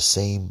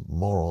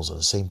morals and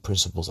the same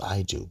principles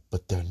I do,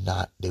 but they're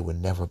not. They were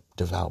never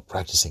devout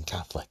practicing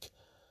Catholic.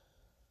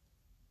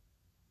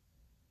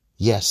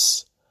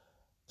 Yes,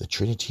 the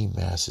Trinity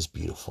Mass is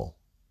beautiful,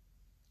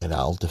 and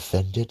I'll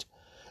defend it,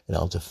 and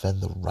I'll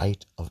defend the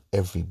right of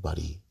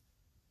everybody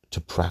to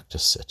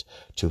practice it,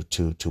 to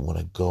want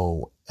to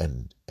go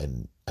and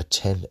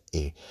attend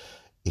a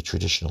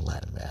traditional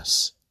Latin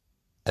Mass.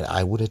 And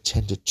I would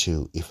attend it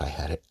too if I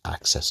had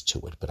access to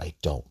it, but I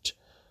don't.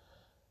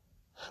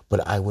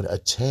 But I would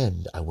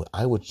attend, I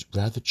would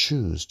rather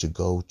choose to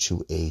go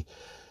to a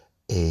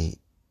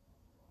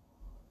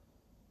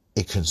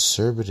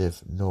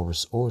conservative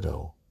Novus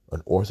Ordo,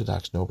 an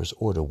Orthodox Novus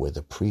Ordo, where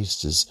the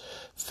priest is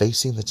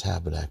facing the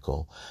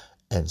tabernacle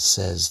and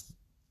says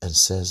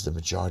the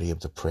majority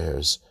of the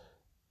prayers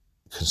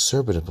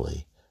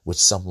conservatively with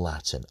some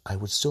Latin. I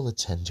would still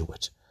attend to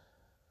it.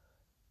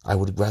 I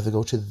would rather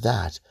go to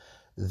that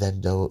than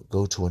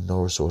go to a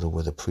Novus Ordo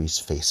where the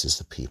priest faces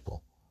the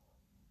people.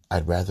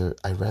 I'd rather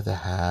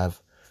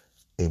have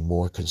a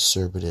more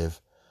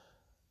conservative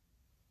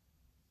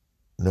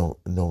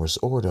Novus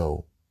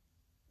Ordo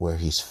where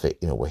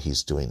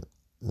he's doing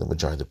the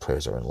majority of the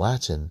prayers are in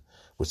Latin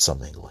with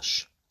some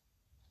English.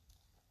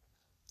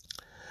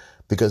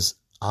 Because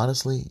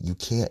honestly, you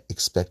can't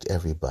expect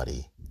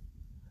everybody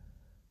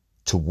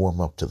to warm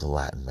up to the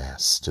Latin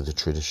Mass, to the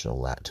traditional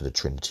Latin, to the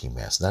Trinity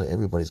Mass. Not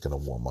everybody's going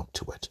to warm up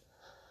to it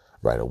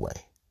right away.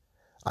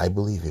 I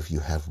believe if you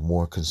have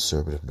more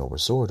conservative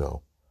Novus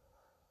Ordo,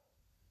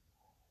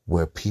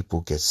 where people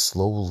get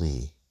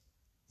slowly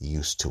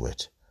used to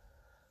it,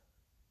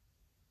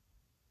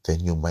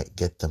 then you might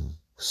get them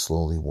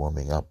slowly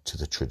warming up to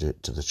the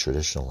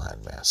traditional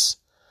Latin Mass.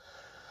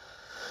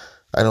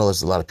 I know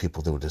there's a lot of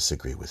people that would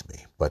disagree with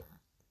me, but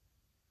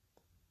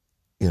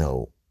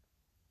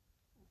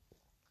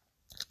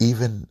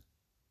even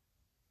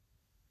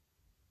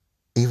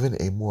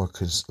a more,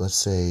 let's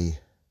say,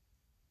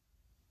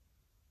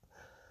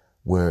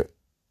 where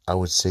I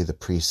would say the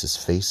priest is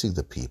facing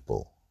the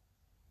people,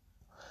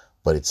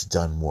 but it's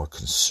done more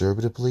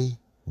conservatively,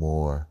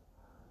 more,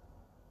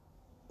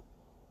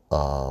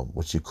 more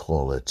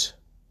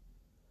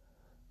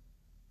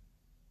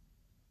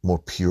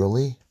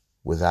purely,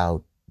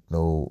 without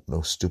no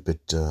stupid,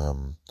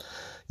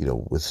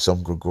 with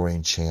some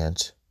Gregorian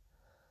chant,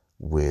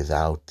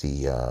 without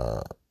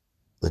the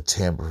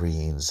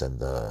tambourines and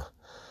the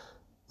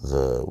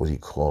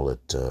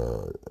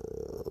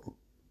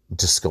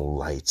disco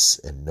lights,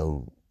 and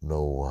no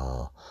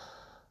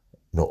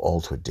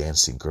altar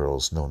dancing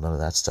girls, none of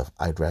that stuff.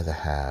 I'd rather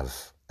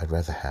have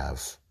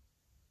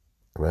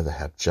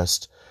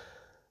just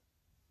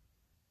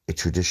a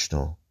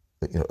traditional,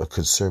 a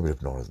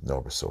conservative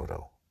Novus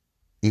Ordo,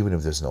 even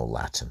if there's no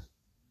Latin.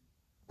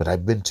 But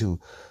I've been to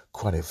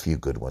quite a few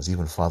good ones.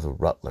 Even Father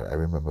Rutler. I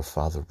remember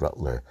Father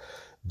Rutler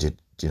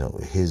did,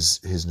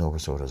 his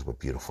Novus Ordos were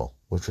beautiful,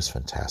 which was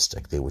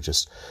fantastic. They were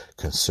just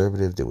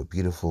conservative. They were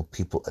beautiful.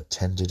 People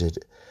attended it.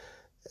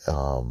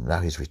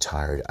 Now he's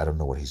retired. I don't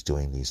know what he's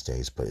doing these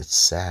days, but it's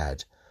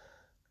sad.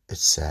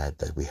 It's sad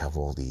that we have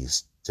all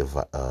these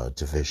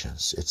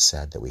divisions. It's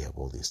sad that we have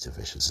all these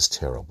divisions. It's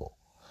terrible.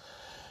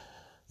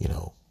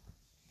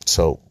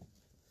 So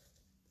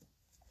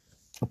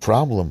the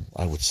problem,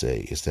 I would say,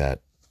 is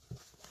that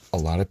a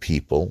lot of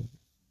people,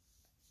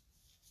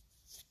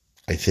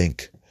 I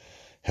think,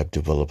 have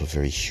developed a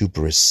very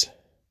hubris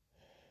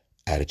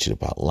attitude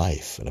about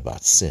life and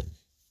about sin.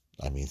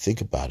 I mean, think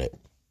about it.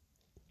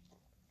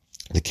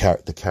 The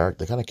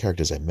kind of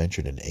characters I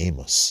mentioned in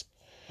Amos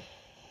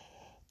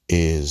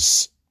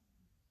is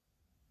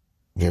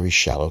very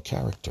shallow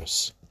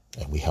characters.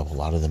 And we have a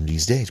lot of them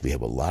these days. We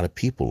have a lot of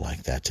people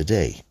like that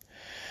today.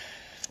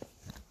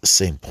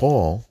 St.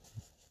 Paul,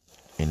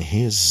 in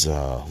his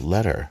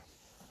letter,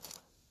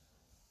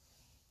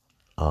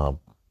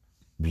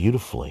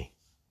 beautifully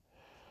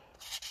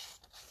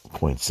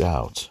points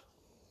out,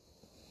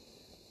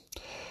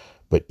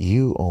 "But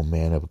you, O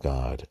man of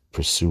God,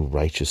 pursue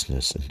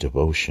righteousness and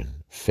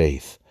devotion,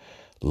 faith,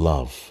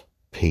 love,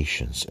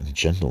 patience, and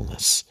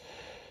gentleness.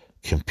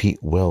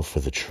 Compete well for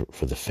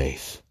the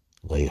faith.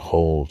 Lay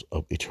hold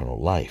of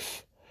eternal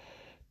life,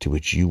 to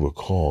which you were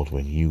called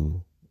when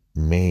you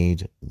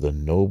made the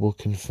noble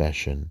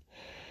confession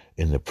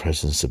in the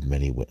presence of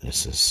many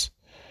witnesses.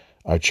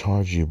 I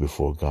charge you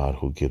before God,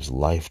 who gives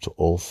life to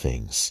all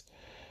things,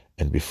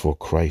 and before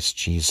Christ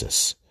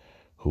Jesus,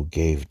 who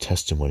gave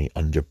testimony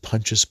under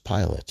Pontius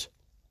Pilate,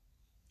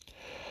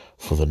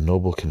 for the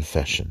noble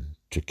confession,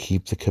 to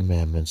keep the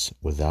commandments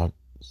without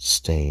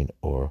stain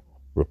or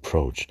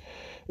reproach,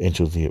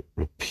 into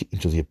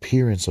the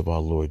appearance of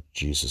our Lord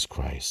Jesus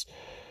Christ,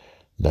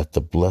 that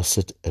the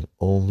blessed and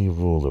only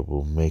ruler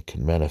will make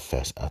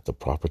manifest at the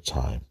proper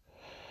time,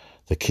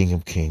 the King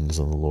of Kings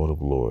and the Lord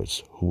of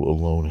Lords, who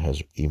alone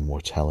has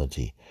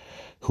immortality,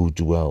 who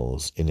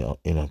dwells in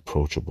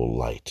unapproachable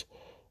light,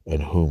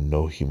 and whom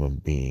no human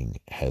being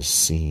has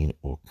seen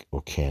or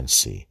can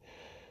see.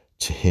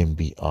 To him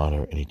be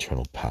honor and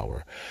eternal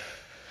power."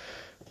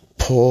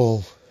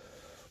 Paul,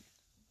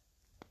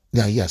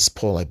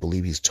 I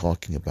believe he's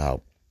talking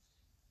about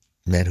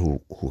men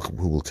who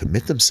will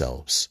commit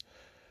themselves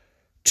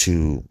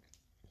to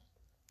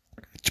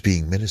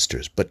being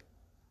ministers. But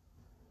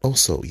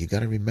also, you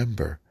got to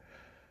remember,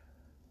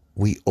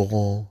 we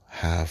all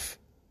have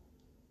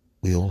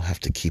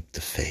to keep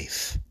the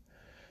faith.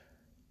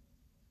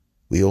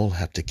 We all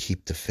have to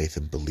keep the faith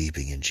in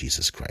believing in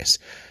Jesus Christ.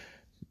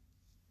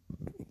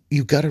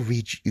 You got to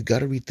read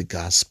the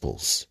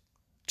Gospels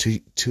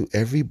to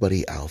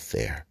everybody out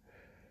there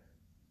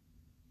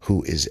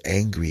who is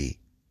angry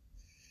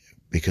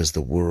because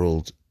the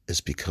world is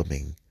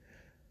becoming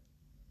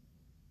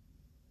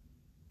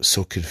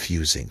so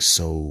confusing,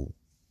 so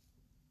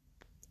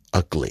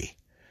ugly,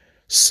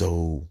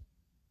 so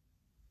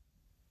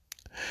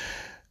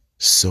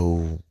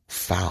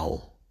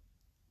foul.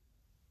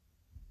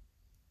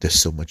 There's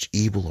so much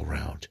evil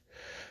around.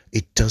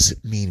 It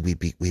doesn't mean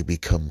we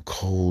become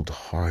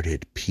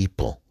cold-hearted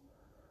people.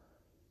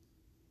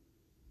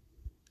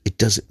 It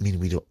doesn't mean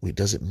we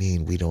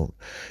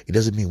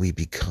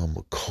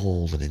become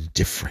cold and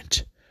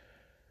indifferent.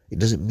 It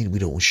doesn't mean we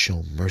don't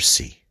show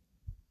mercy.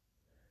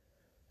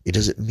 It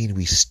doesn't mean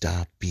we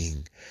stop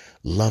being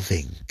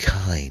loving,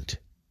 kind.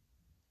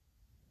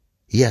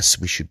 Yes,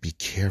 we should be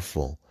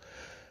careful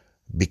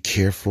Be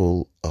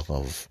careful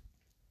of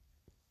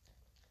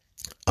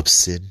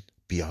sin.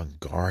 Be on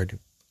guard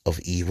of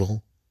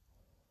evil.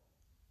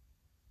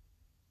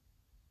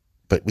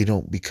 But we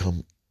don't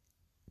become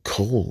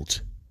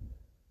cold.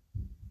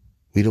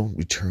 We don't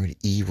return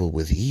evil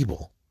with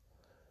evil.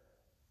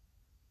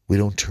 We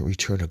don't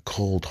return a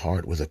cold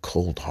heart with a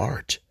cold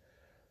heart.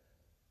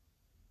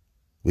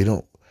 You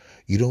don't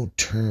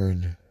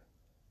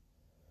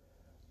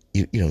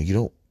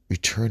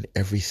return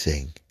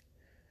everything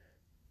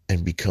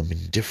and become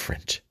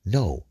indifferent.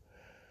 No.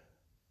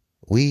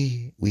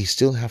 We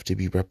still have to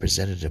be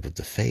representative of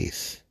the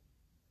faith.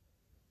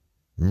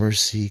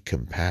 Mercy,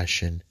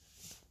 compassion,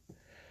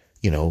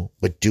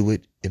 but do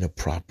it in a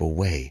proper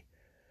way.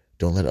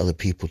 Don't let other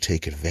people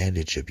take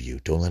advantage of you.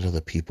 Don't let other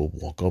people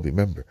walk over.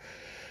 Remember,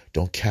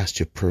 don't cast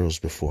your pearls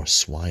before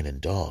swine and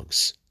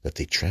dogs, that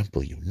they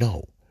trample you.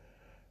 No.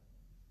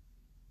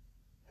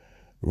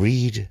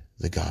 Read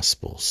the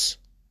Gospels.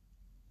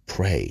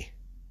 Pray.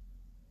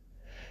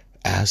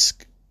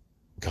 Ask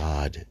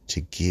God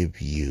to give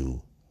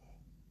you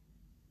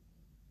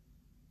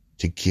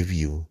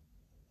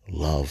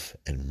love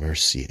and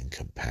mercy and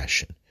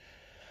compassion.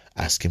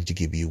 Ask him to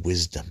give you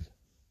wisdom.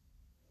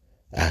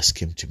 Ask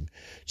him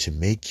to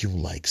make you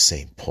like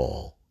St.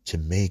 Paul, to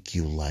make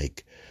you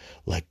like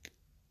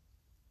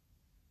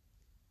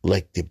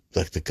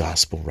the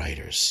gospel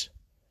writers,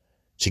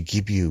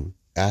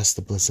 ask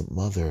the Blessed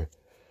Mother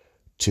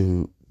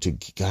to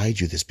guide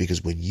you this,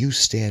 because when you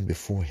stand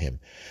before him,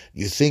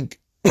 you think,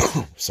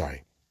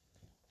 sorry,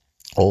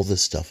 all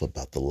this stuff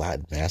about the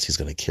Latin Mass he's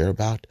going to care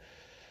about.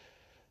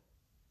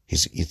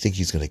 You think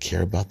he's going to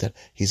care about that?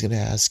 He's going to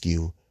ask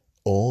you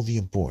all the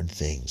important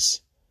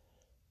things.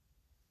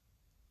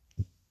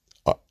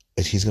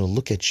 And he's going to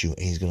look at you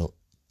and he's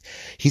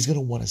going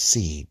to want to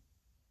see,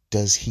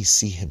 does he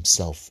see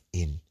himself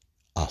in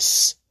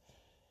us?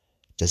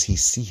 Does he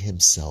see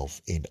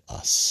himself in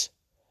us?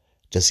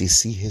 Does he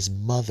see his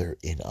mother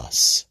in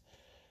us?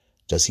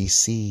 Does he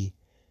see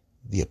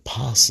the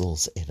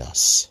apostles in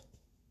us?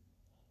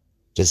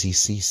 Does he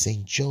see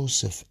St.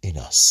 Joseph in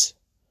us?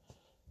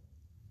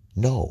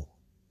 No.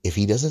 If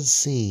he doesn't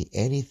see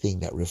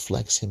anything that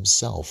reflects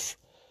himself,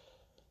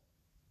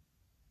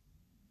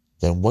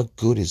 then what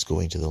good is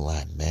going to the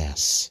Latin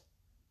Mass?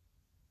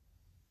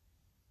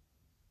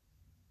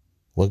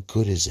 What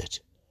good is it?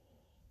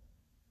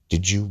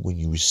 Did you, when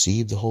you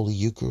received the Holy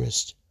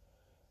Eucharist,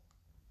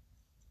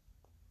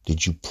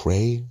 did you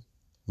pray,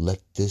 let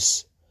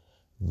this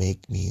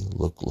make me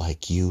look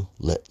like you?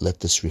 Let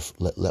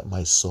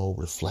my soul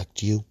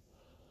reflect you?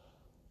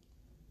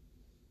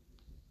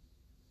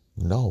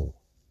 No.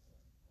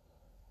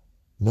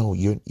 No,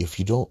 if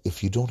you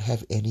don't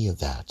have any of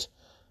that,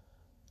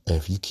 and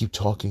if you keep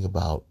talking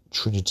about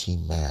Trinity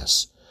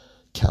Mass,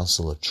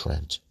 Council of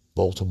Trent,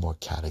 Baltimore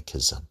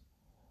Catechism,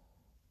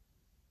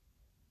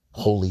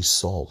 Holy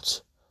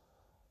Salt,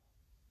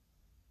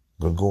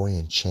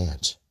 Gregorian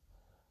Chant,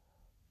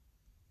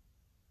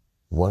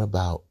 what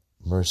about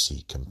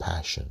mercy,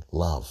 compassion,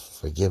 love,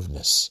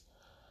 forgiveness?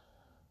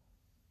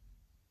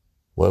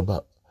 What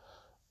about,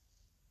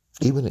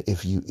 even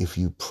if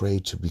you pray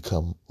to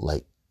become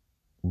like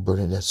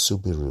Bernadette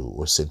Soubirous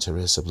or Saint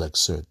Therese of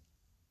Lisieux,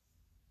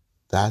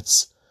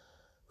 that's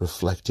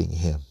reflecting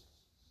him.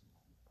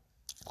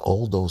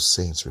 All those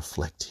saints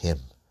reflect him.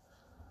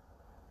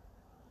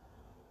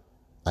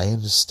 I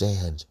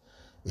understand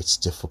it's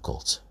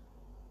difficult,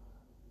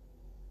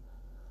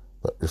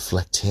 but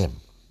reflect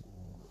him.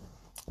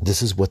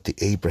 This is what the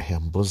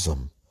Abraham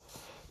bosom,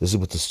 this is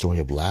what the story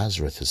of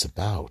Lazarus is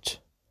about.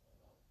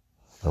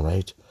 All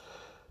right?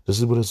 This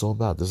is what it's all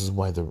about. This is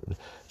why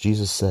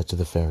Jesus said to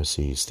the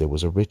Pharisees, there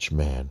was a rich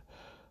man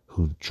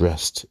who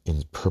dressed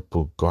in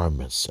purple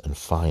garments and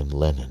fine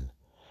linen,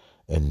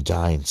 and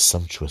dined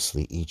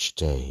sumptuously each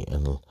day,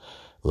 and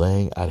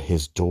laying at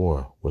his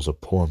door was a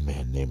poor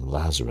man named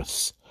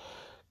Lazarus,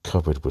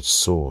 covered with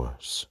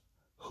sores,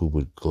 who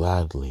would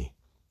gladly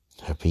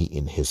have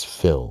eaten his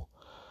fill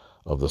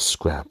of the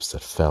scraps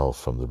that fell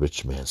from the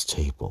rich man's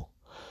table.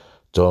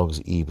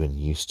 Dogs even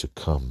used to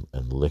come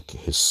and lick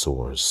his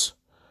sores.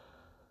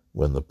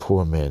 When the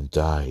poor man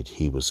died,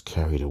 he was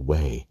carried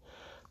away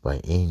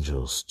by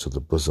angels to the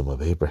bosom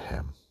of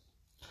Abraham.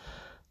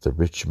 The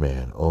rich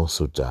man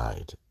also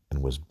died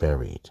and was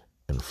buried,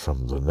 and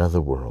from the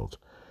netherworld,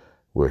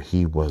 where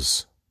he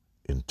was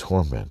in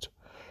torment,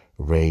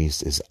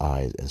 raised his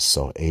eyes and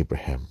saw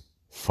Abraham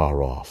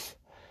far off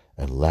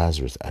and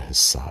Lazarus at his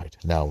side.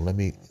 Now let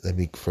me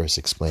first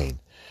explain,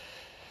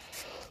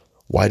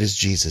 why does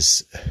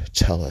Jesus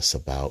tell us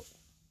about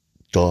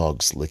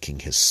dogs licking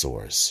his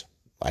sores?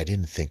 I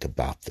didn't think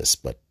about this,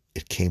 but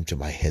it came to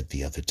my head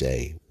the other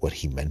day what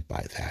he meant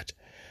by that.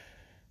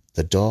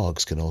 The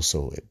dogs can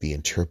also be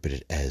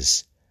interpreted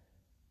as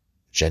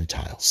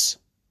Gentiles,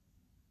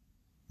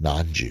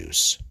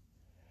 non-Jews,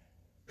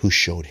 who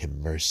showed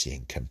him mercy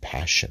and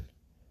compassion.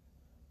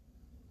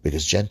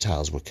 Because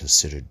Gentiles were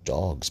considered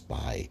dogs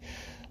by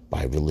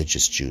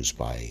religious Jews,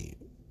 by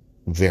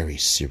very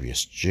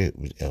serious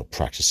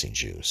practicing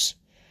Jews.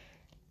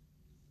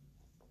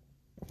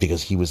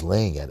 because he was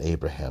laying at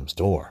Abraham's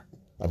door.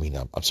 I'm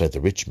sorry,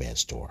 the rich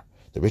man's door.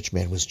 The rich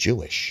man was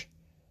Jewish.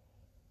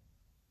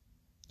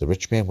 The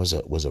rich man was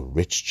a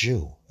rich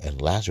Jew,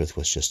 and Lazarus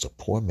was just a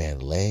poor man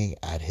laying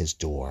at his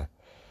door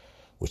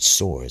with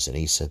sores. And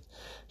he said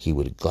he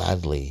would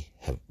gladly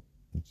have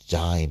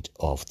dined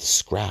off the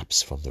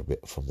scraps from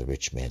the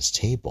rich man's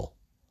table.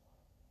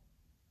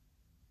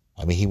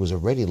 He was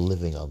already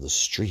living on the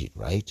street,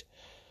 right?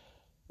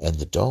 And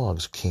the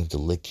dogs came to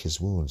lick his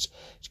wounds.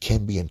 It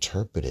can be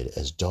interpreted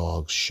as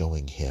dogs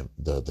showing him,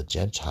 the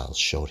Gentiles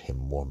showed him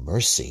more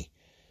mercy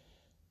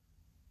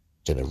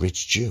than a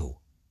rich Jew.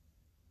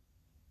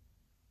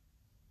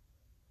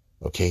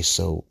 Okay,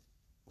 so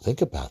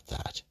think about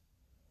that.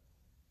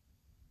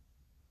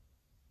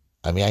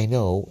 I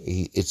know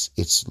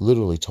it's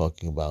literally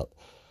talking about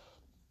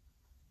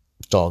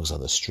dogs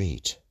on the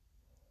street,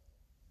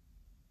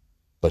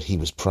 but he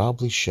was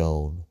probably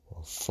shown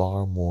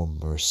far more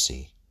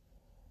mercy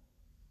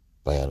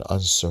by an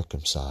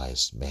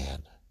uncircumcised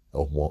man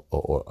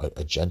or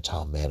a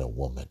Gentile man or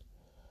woman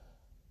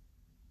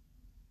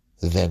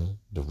than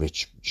the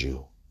rich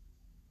Jew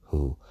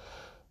who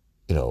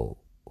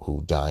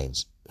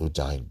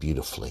dined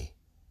beautifully,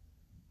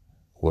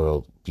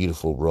 wore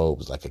beautiful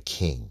robes like a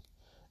king,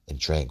 and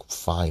drank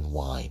fine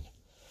wine.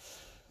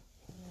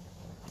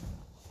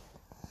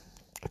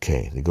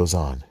 Okay, it goes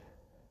on.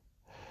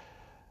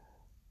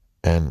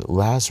 And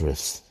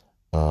Lazarus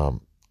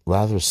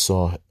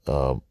saw,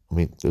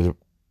 the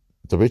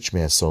rich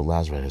man saw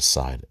Lazarus at his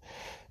side,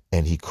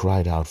 and he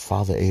cried out,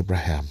 "Father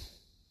Abraham,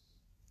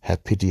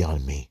 have pity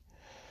on me.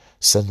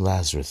 Send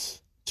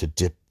Lazarus to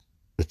dip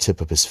the tip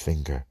of his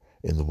finger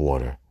in the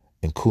water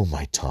and cool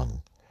my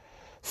tongue,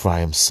 for I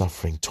am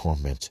suffering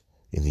torment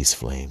in these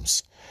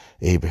flames."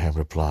 Abraham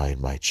replied,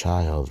 "My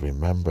child,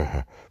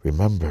 remember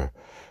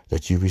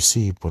that you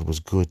received what was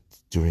good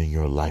during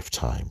your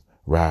lifetime,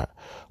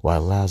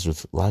 while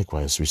Lazarus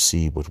likewise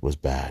received what was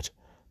bad.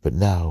 But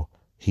now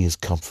he is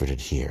comforted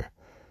here,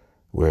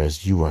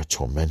 whereas you are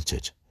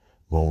tormented.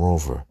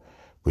 Moreover,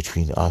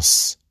 between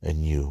us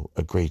and you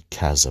a great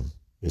chasm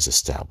is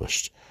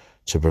established,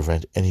 to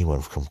prevent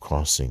anyone from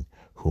crossing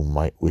who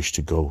might wish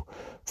to go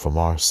from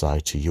our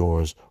side to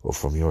yours or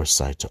from your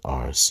side to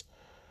ours."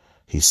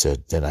 He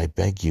said, "Then I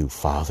beg you,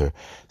 Father,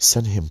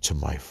 send him to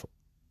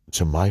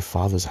my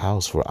father's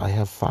house, for I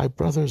have 5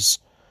 brothers,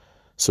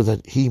 so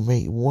that he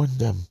may warn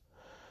them,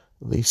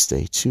 lest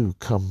they too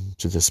come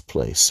to this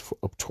place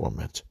of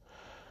torment."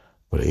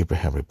 But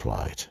Abraham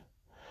replied,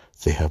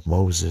 "They have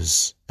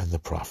Moses and the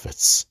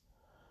prophets.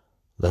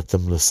 Let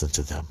them listen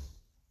to them."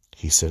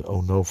 He said, "Oh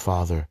no,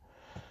 Father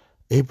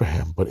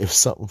Abraham, but if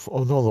someone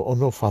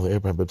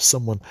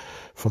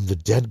from the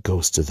dead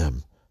goes to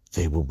them,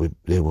 they will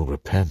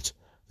repent."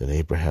 Then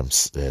Abraham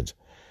said,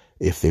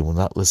 "If they will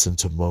not listen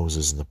to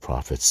Moses and the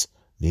prophets,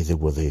 neither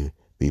will they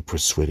be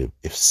persuaded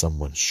if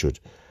someone should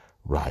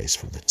rise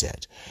from the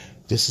dead."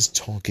 This is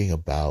talking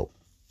about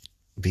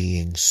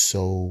being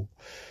so...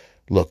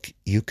 Look,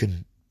 you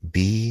can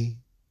be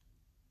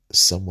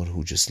someone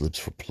who just lives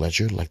for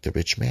pleasure like the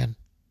rich man,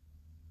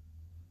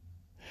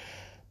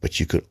 but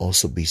you could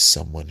also be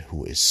someone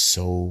who is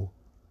so...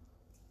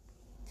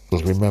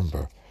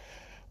 Remember,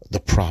 the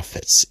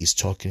prophets, he's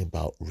talking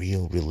about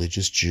real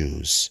religious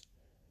Jews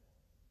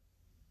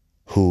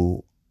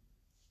who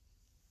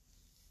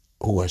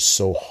are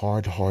so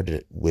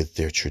hard-hearted with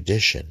their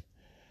tradition,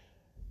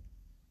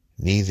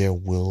 neither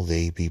will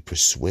they be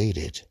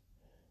persuaded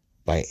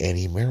by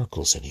any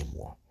miracles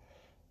anymore.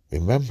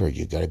 Remember,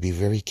 you got to be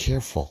very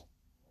careful.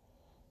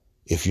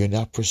 If you're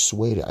not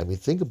persuaded,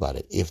 think about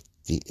it.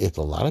 If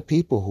a lot of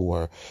people who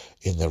are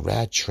in the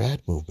rad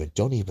trad movement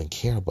don't even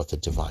care about the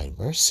divine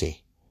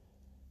mercy,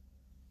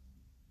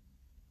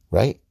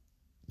 right?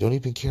 Don't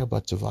even care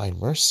about divine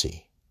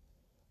mercy.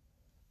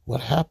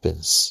 What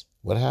happens?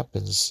 What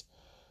happens?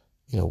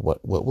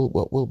 What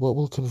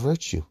will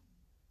convert you?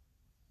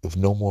 If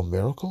no more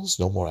miracles,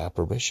 no more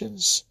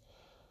apparitions,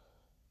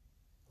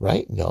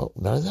 right? No,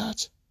 none of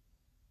that.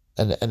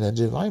 And a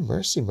divine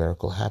mercy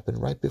miracle happened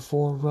right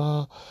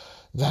before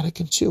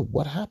Vatican II.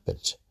 What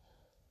happened?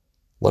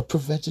 What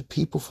prevented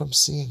people from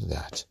seeing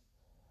that?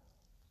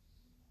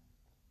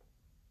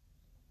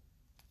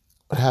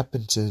 What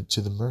happened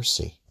to the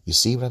mercy? You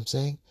see what I'm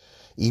saying?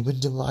 Even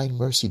divine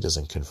mercy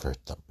doesn't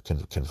convert them,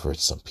 can convert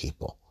some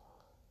people.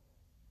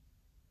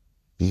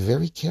 Be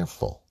very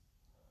careful.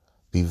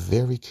 Be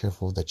very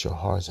careful that your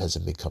heart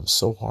hasn't become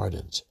so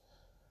hardened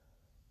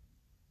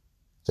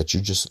that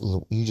you just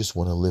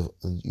want to live,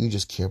 you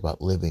just care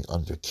about living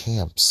under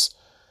camps.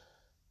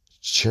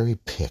 Cherry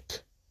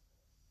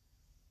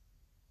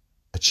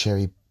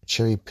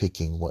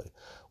picking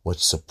what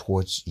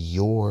supports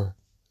your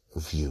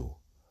view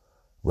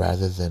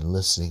rather than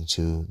listening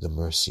to the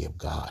mercy of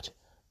God.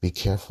 Be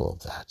careful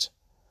of that.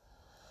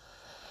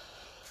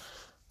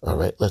 All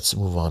right, let's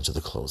move on to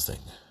the closing.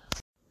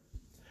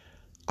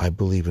 I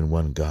believe in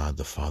one God,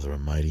 the Father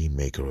Almighty,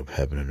 maker of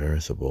heaven and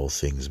earth, of all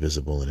things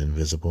visible and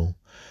invisible.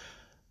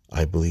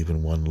 I believe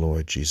in one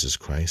Lord Jesus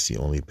Christ, the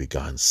only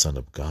begotten Son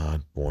of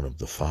God, born of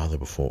the Father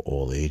before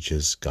all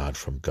ages, God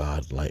from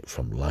God, light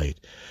from light,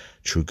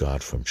 true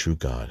God from true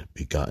God,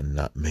 begotten,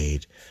 not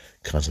made,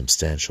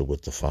 consubstantial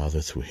with the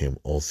Father. Through him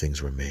all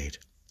things were made.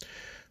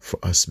 For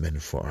us men,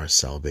 for our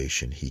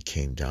salvation, he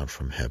came down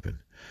from heaven,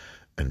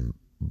 and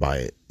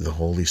by the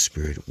Holy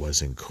Spirit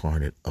was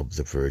incarnate of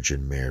the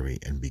Virgin Mary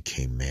and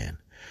became man.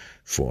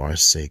 For our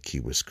sake he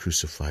was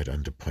crucified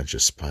under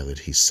Pontius Pilate.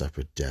 He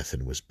suffered death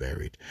and was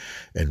buried,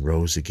 and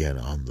rose again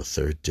on the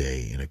third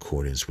day in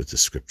accordance with the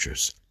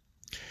Scriptures.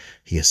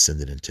 He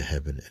ascended into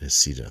heaven and is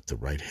seated at the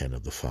right hand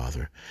of the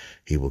Father.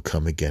 He will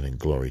come again in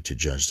glory to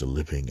judge the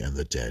living and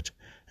the dead,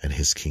 and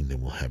his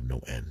kingdom will have no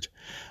end.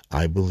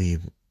 I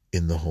believe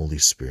in the Holy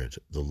Spirit,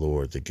 the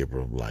Lord, the giver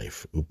of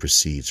life, who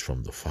proceeds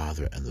from the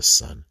Father and the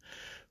Son,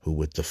 who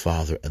with the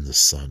Father and the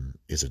Son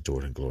is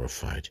adored and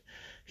glorified.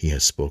 He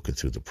has spoken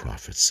through the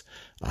prophets.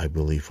 I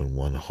believe in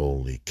one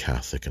holy,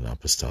 Catholic, and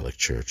Apostolic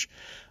Church.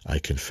 I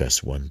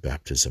confess one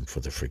baptism for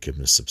the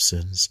forgiveness of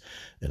sins,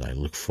 and I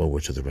look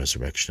forward to the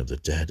resurrection of the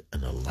dead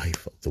and the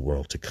life of the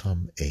world to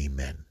come.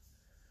 Amen.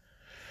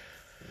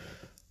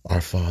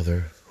 Our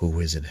Father, who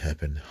is in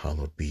heaven,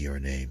 hallowed be your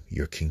name.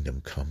 Your kingdom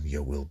come,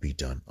 your will be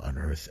done, on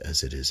earth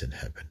as it is in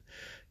heaven.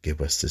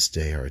 Give us this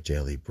day our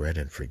daily bread,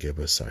 and forgive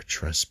us our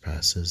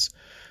trespasses,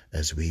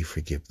 as we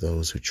forgive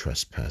those who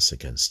trespass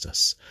against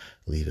us.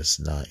 Lead us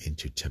not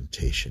into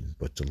temptation,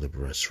 but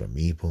deliver us from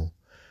evil.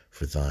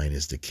 For thine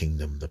is the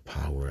kingdom, the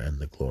power, and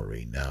the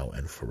glory, now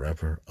and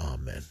forever.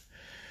 Amen.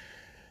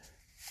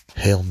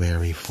 Hail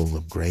Mary, full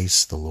of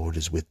grace, the Lord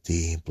is with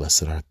thee.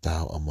 Blessed art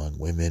thou among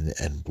women,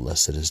 and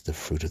blessed is the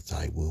fruit of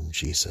thy womb,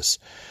 Jesus.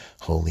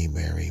 Holy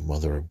Mary,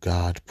 Mother of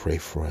God, pray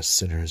for us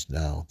sinners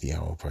now, the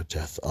hour of our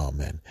death.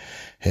 Amen.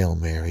 Hail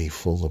Mary,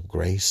 full of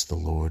grace, the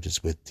Lord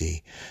is with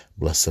thee.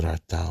 Blessed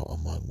art thou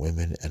among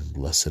women, and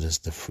blessed is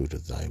the fruit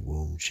of thy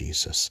womb,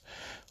 Jesus.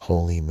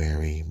 Holy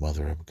Mary,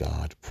 Mother of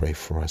God, pray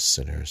for us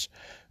sinners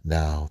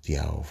now, the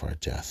hour of our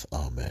death.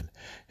 Amen.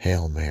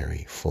 Hail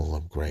Mary, full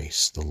of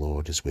grace, the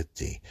Lord is with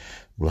thee.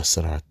 Blessed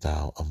art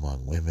thou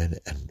among women,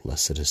 and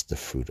blessed is the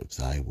fruit of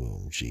thy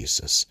womb,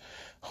 Jesus.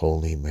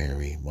 Holy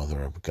Mary,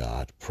 Mother of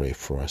God, pray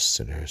for us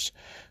sinners,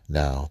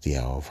 now, the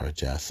hour of our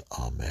death.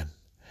 Amen.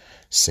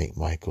 Saint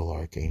Michael,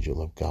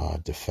 Archangel of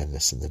God, defend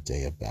us in the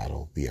day of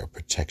battle. Be our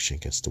protection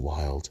against the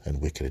wild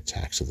and wicked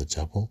attacks of the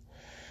devil.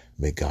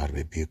 May God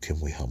rebuke him,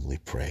 we humbly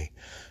pray.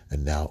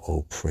 And now,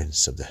 O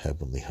Prince of the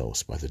heavenly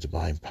host, by the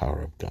divine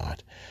power of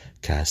God,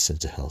 cast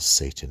into hell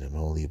Satan and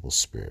all evil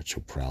spirits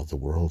who prowl the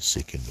world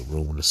seeking the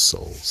ruin of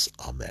souls.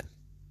 Amen.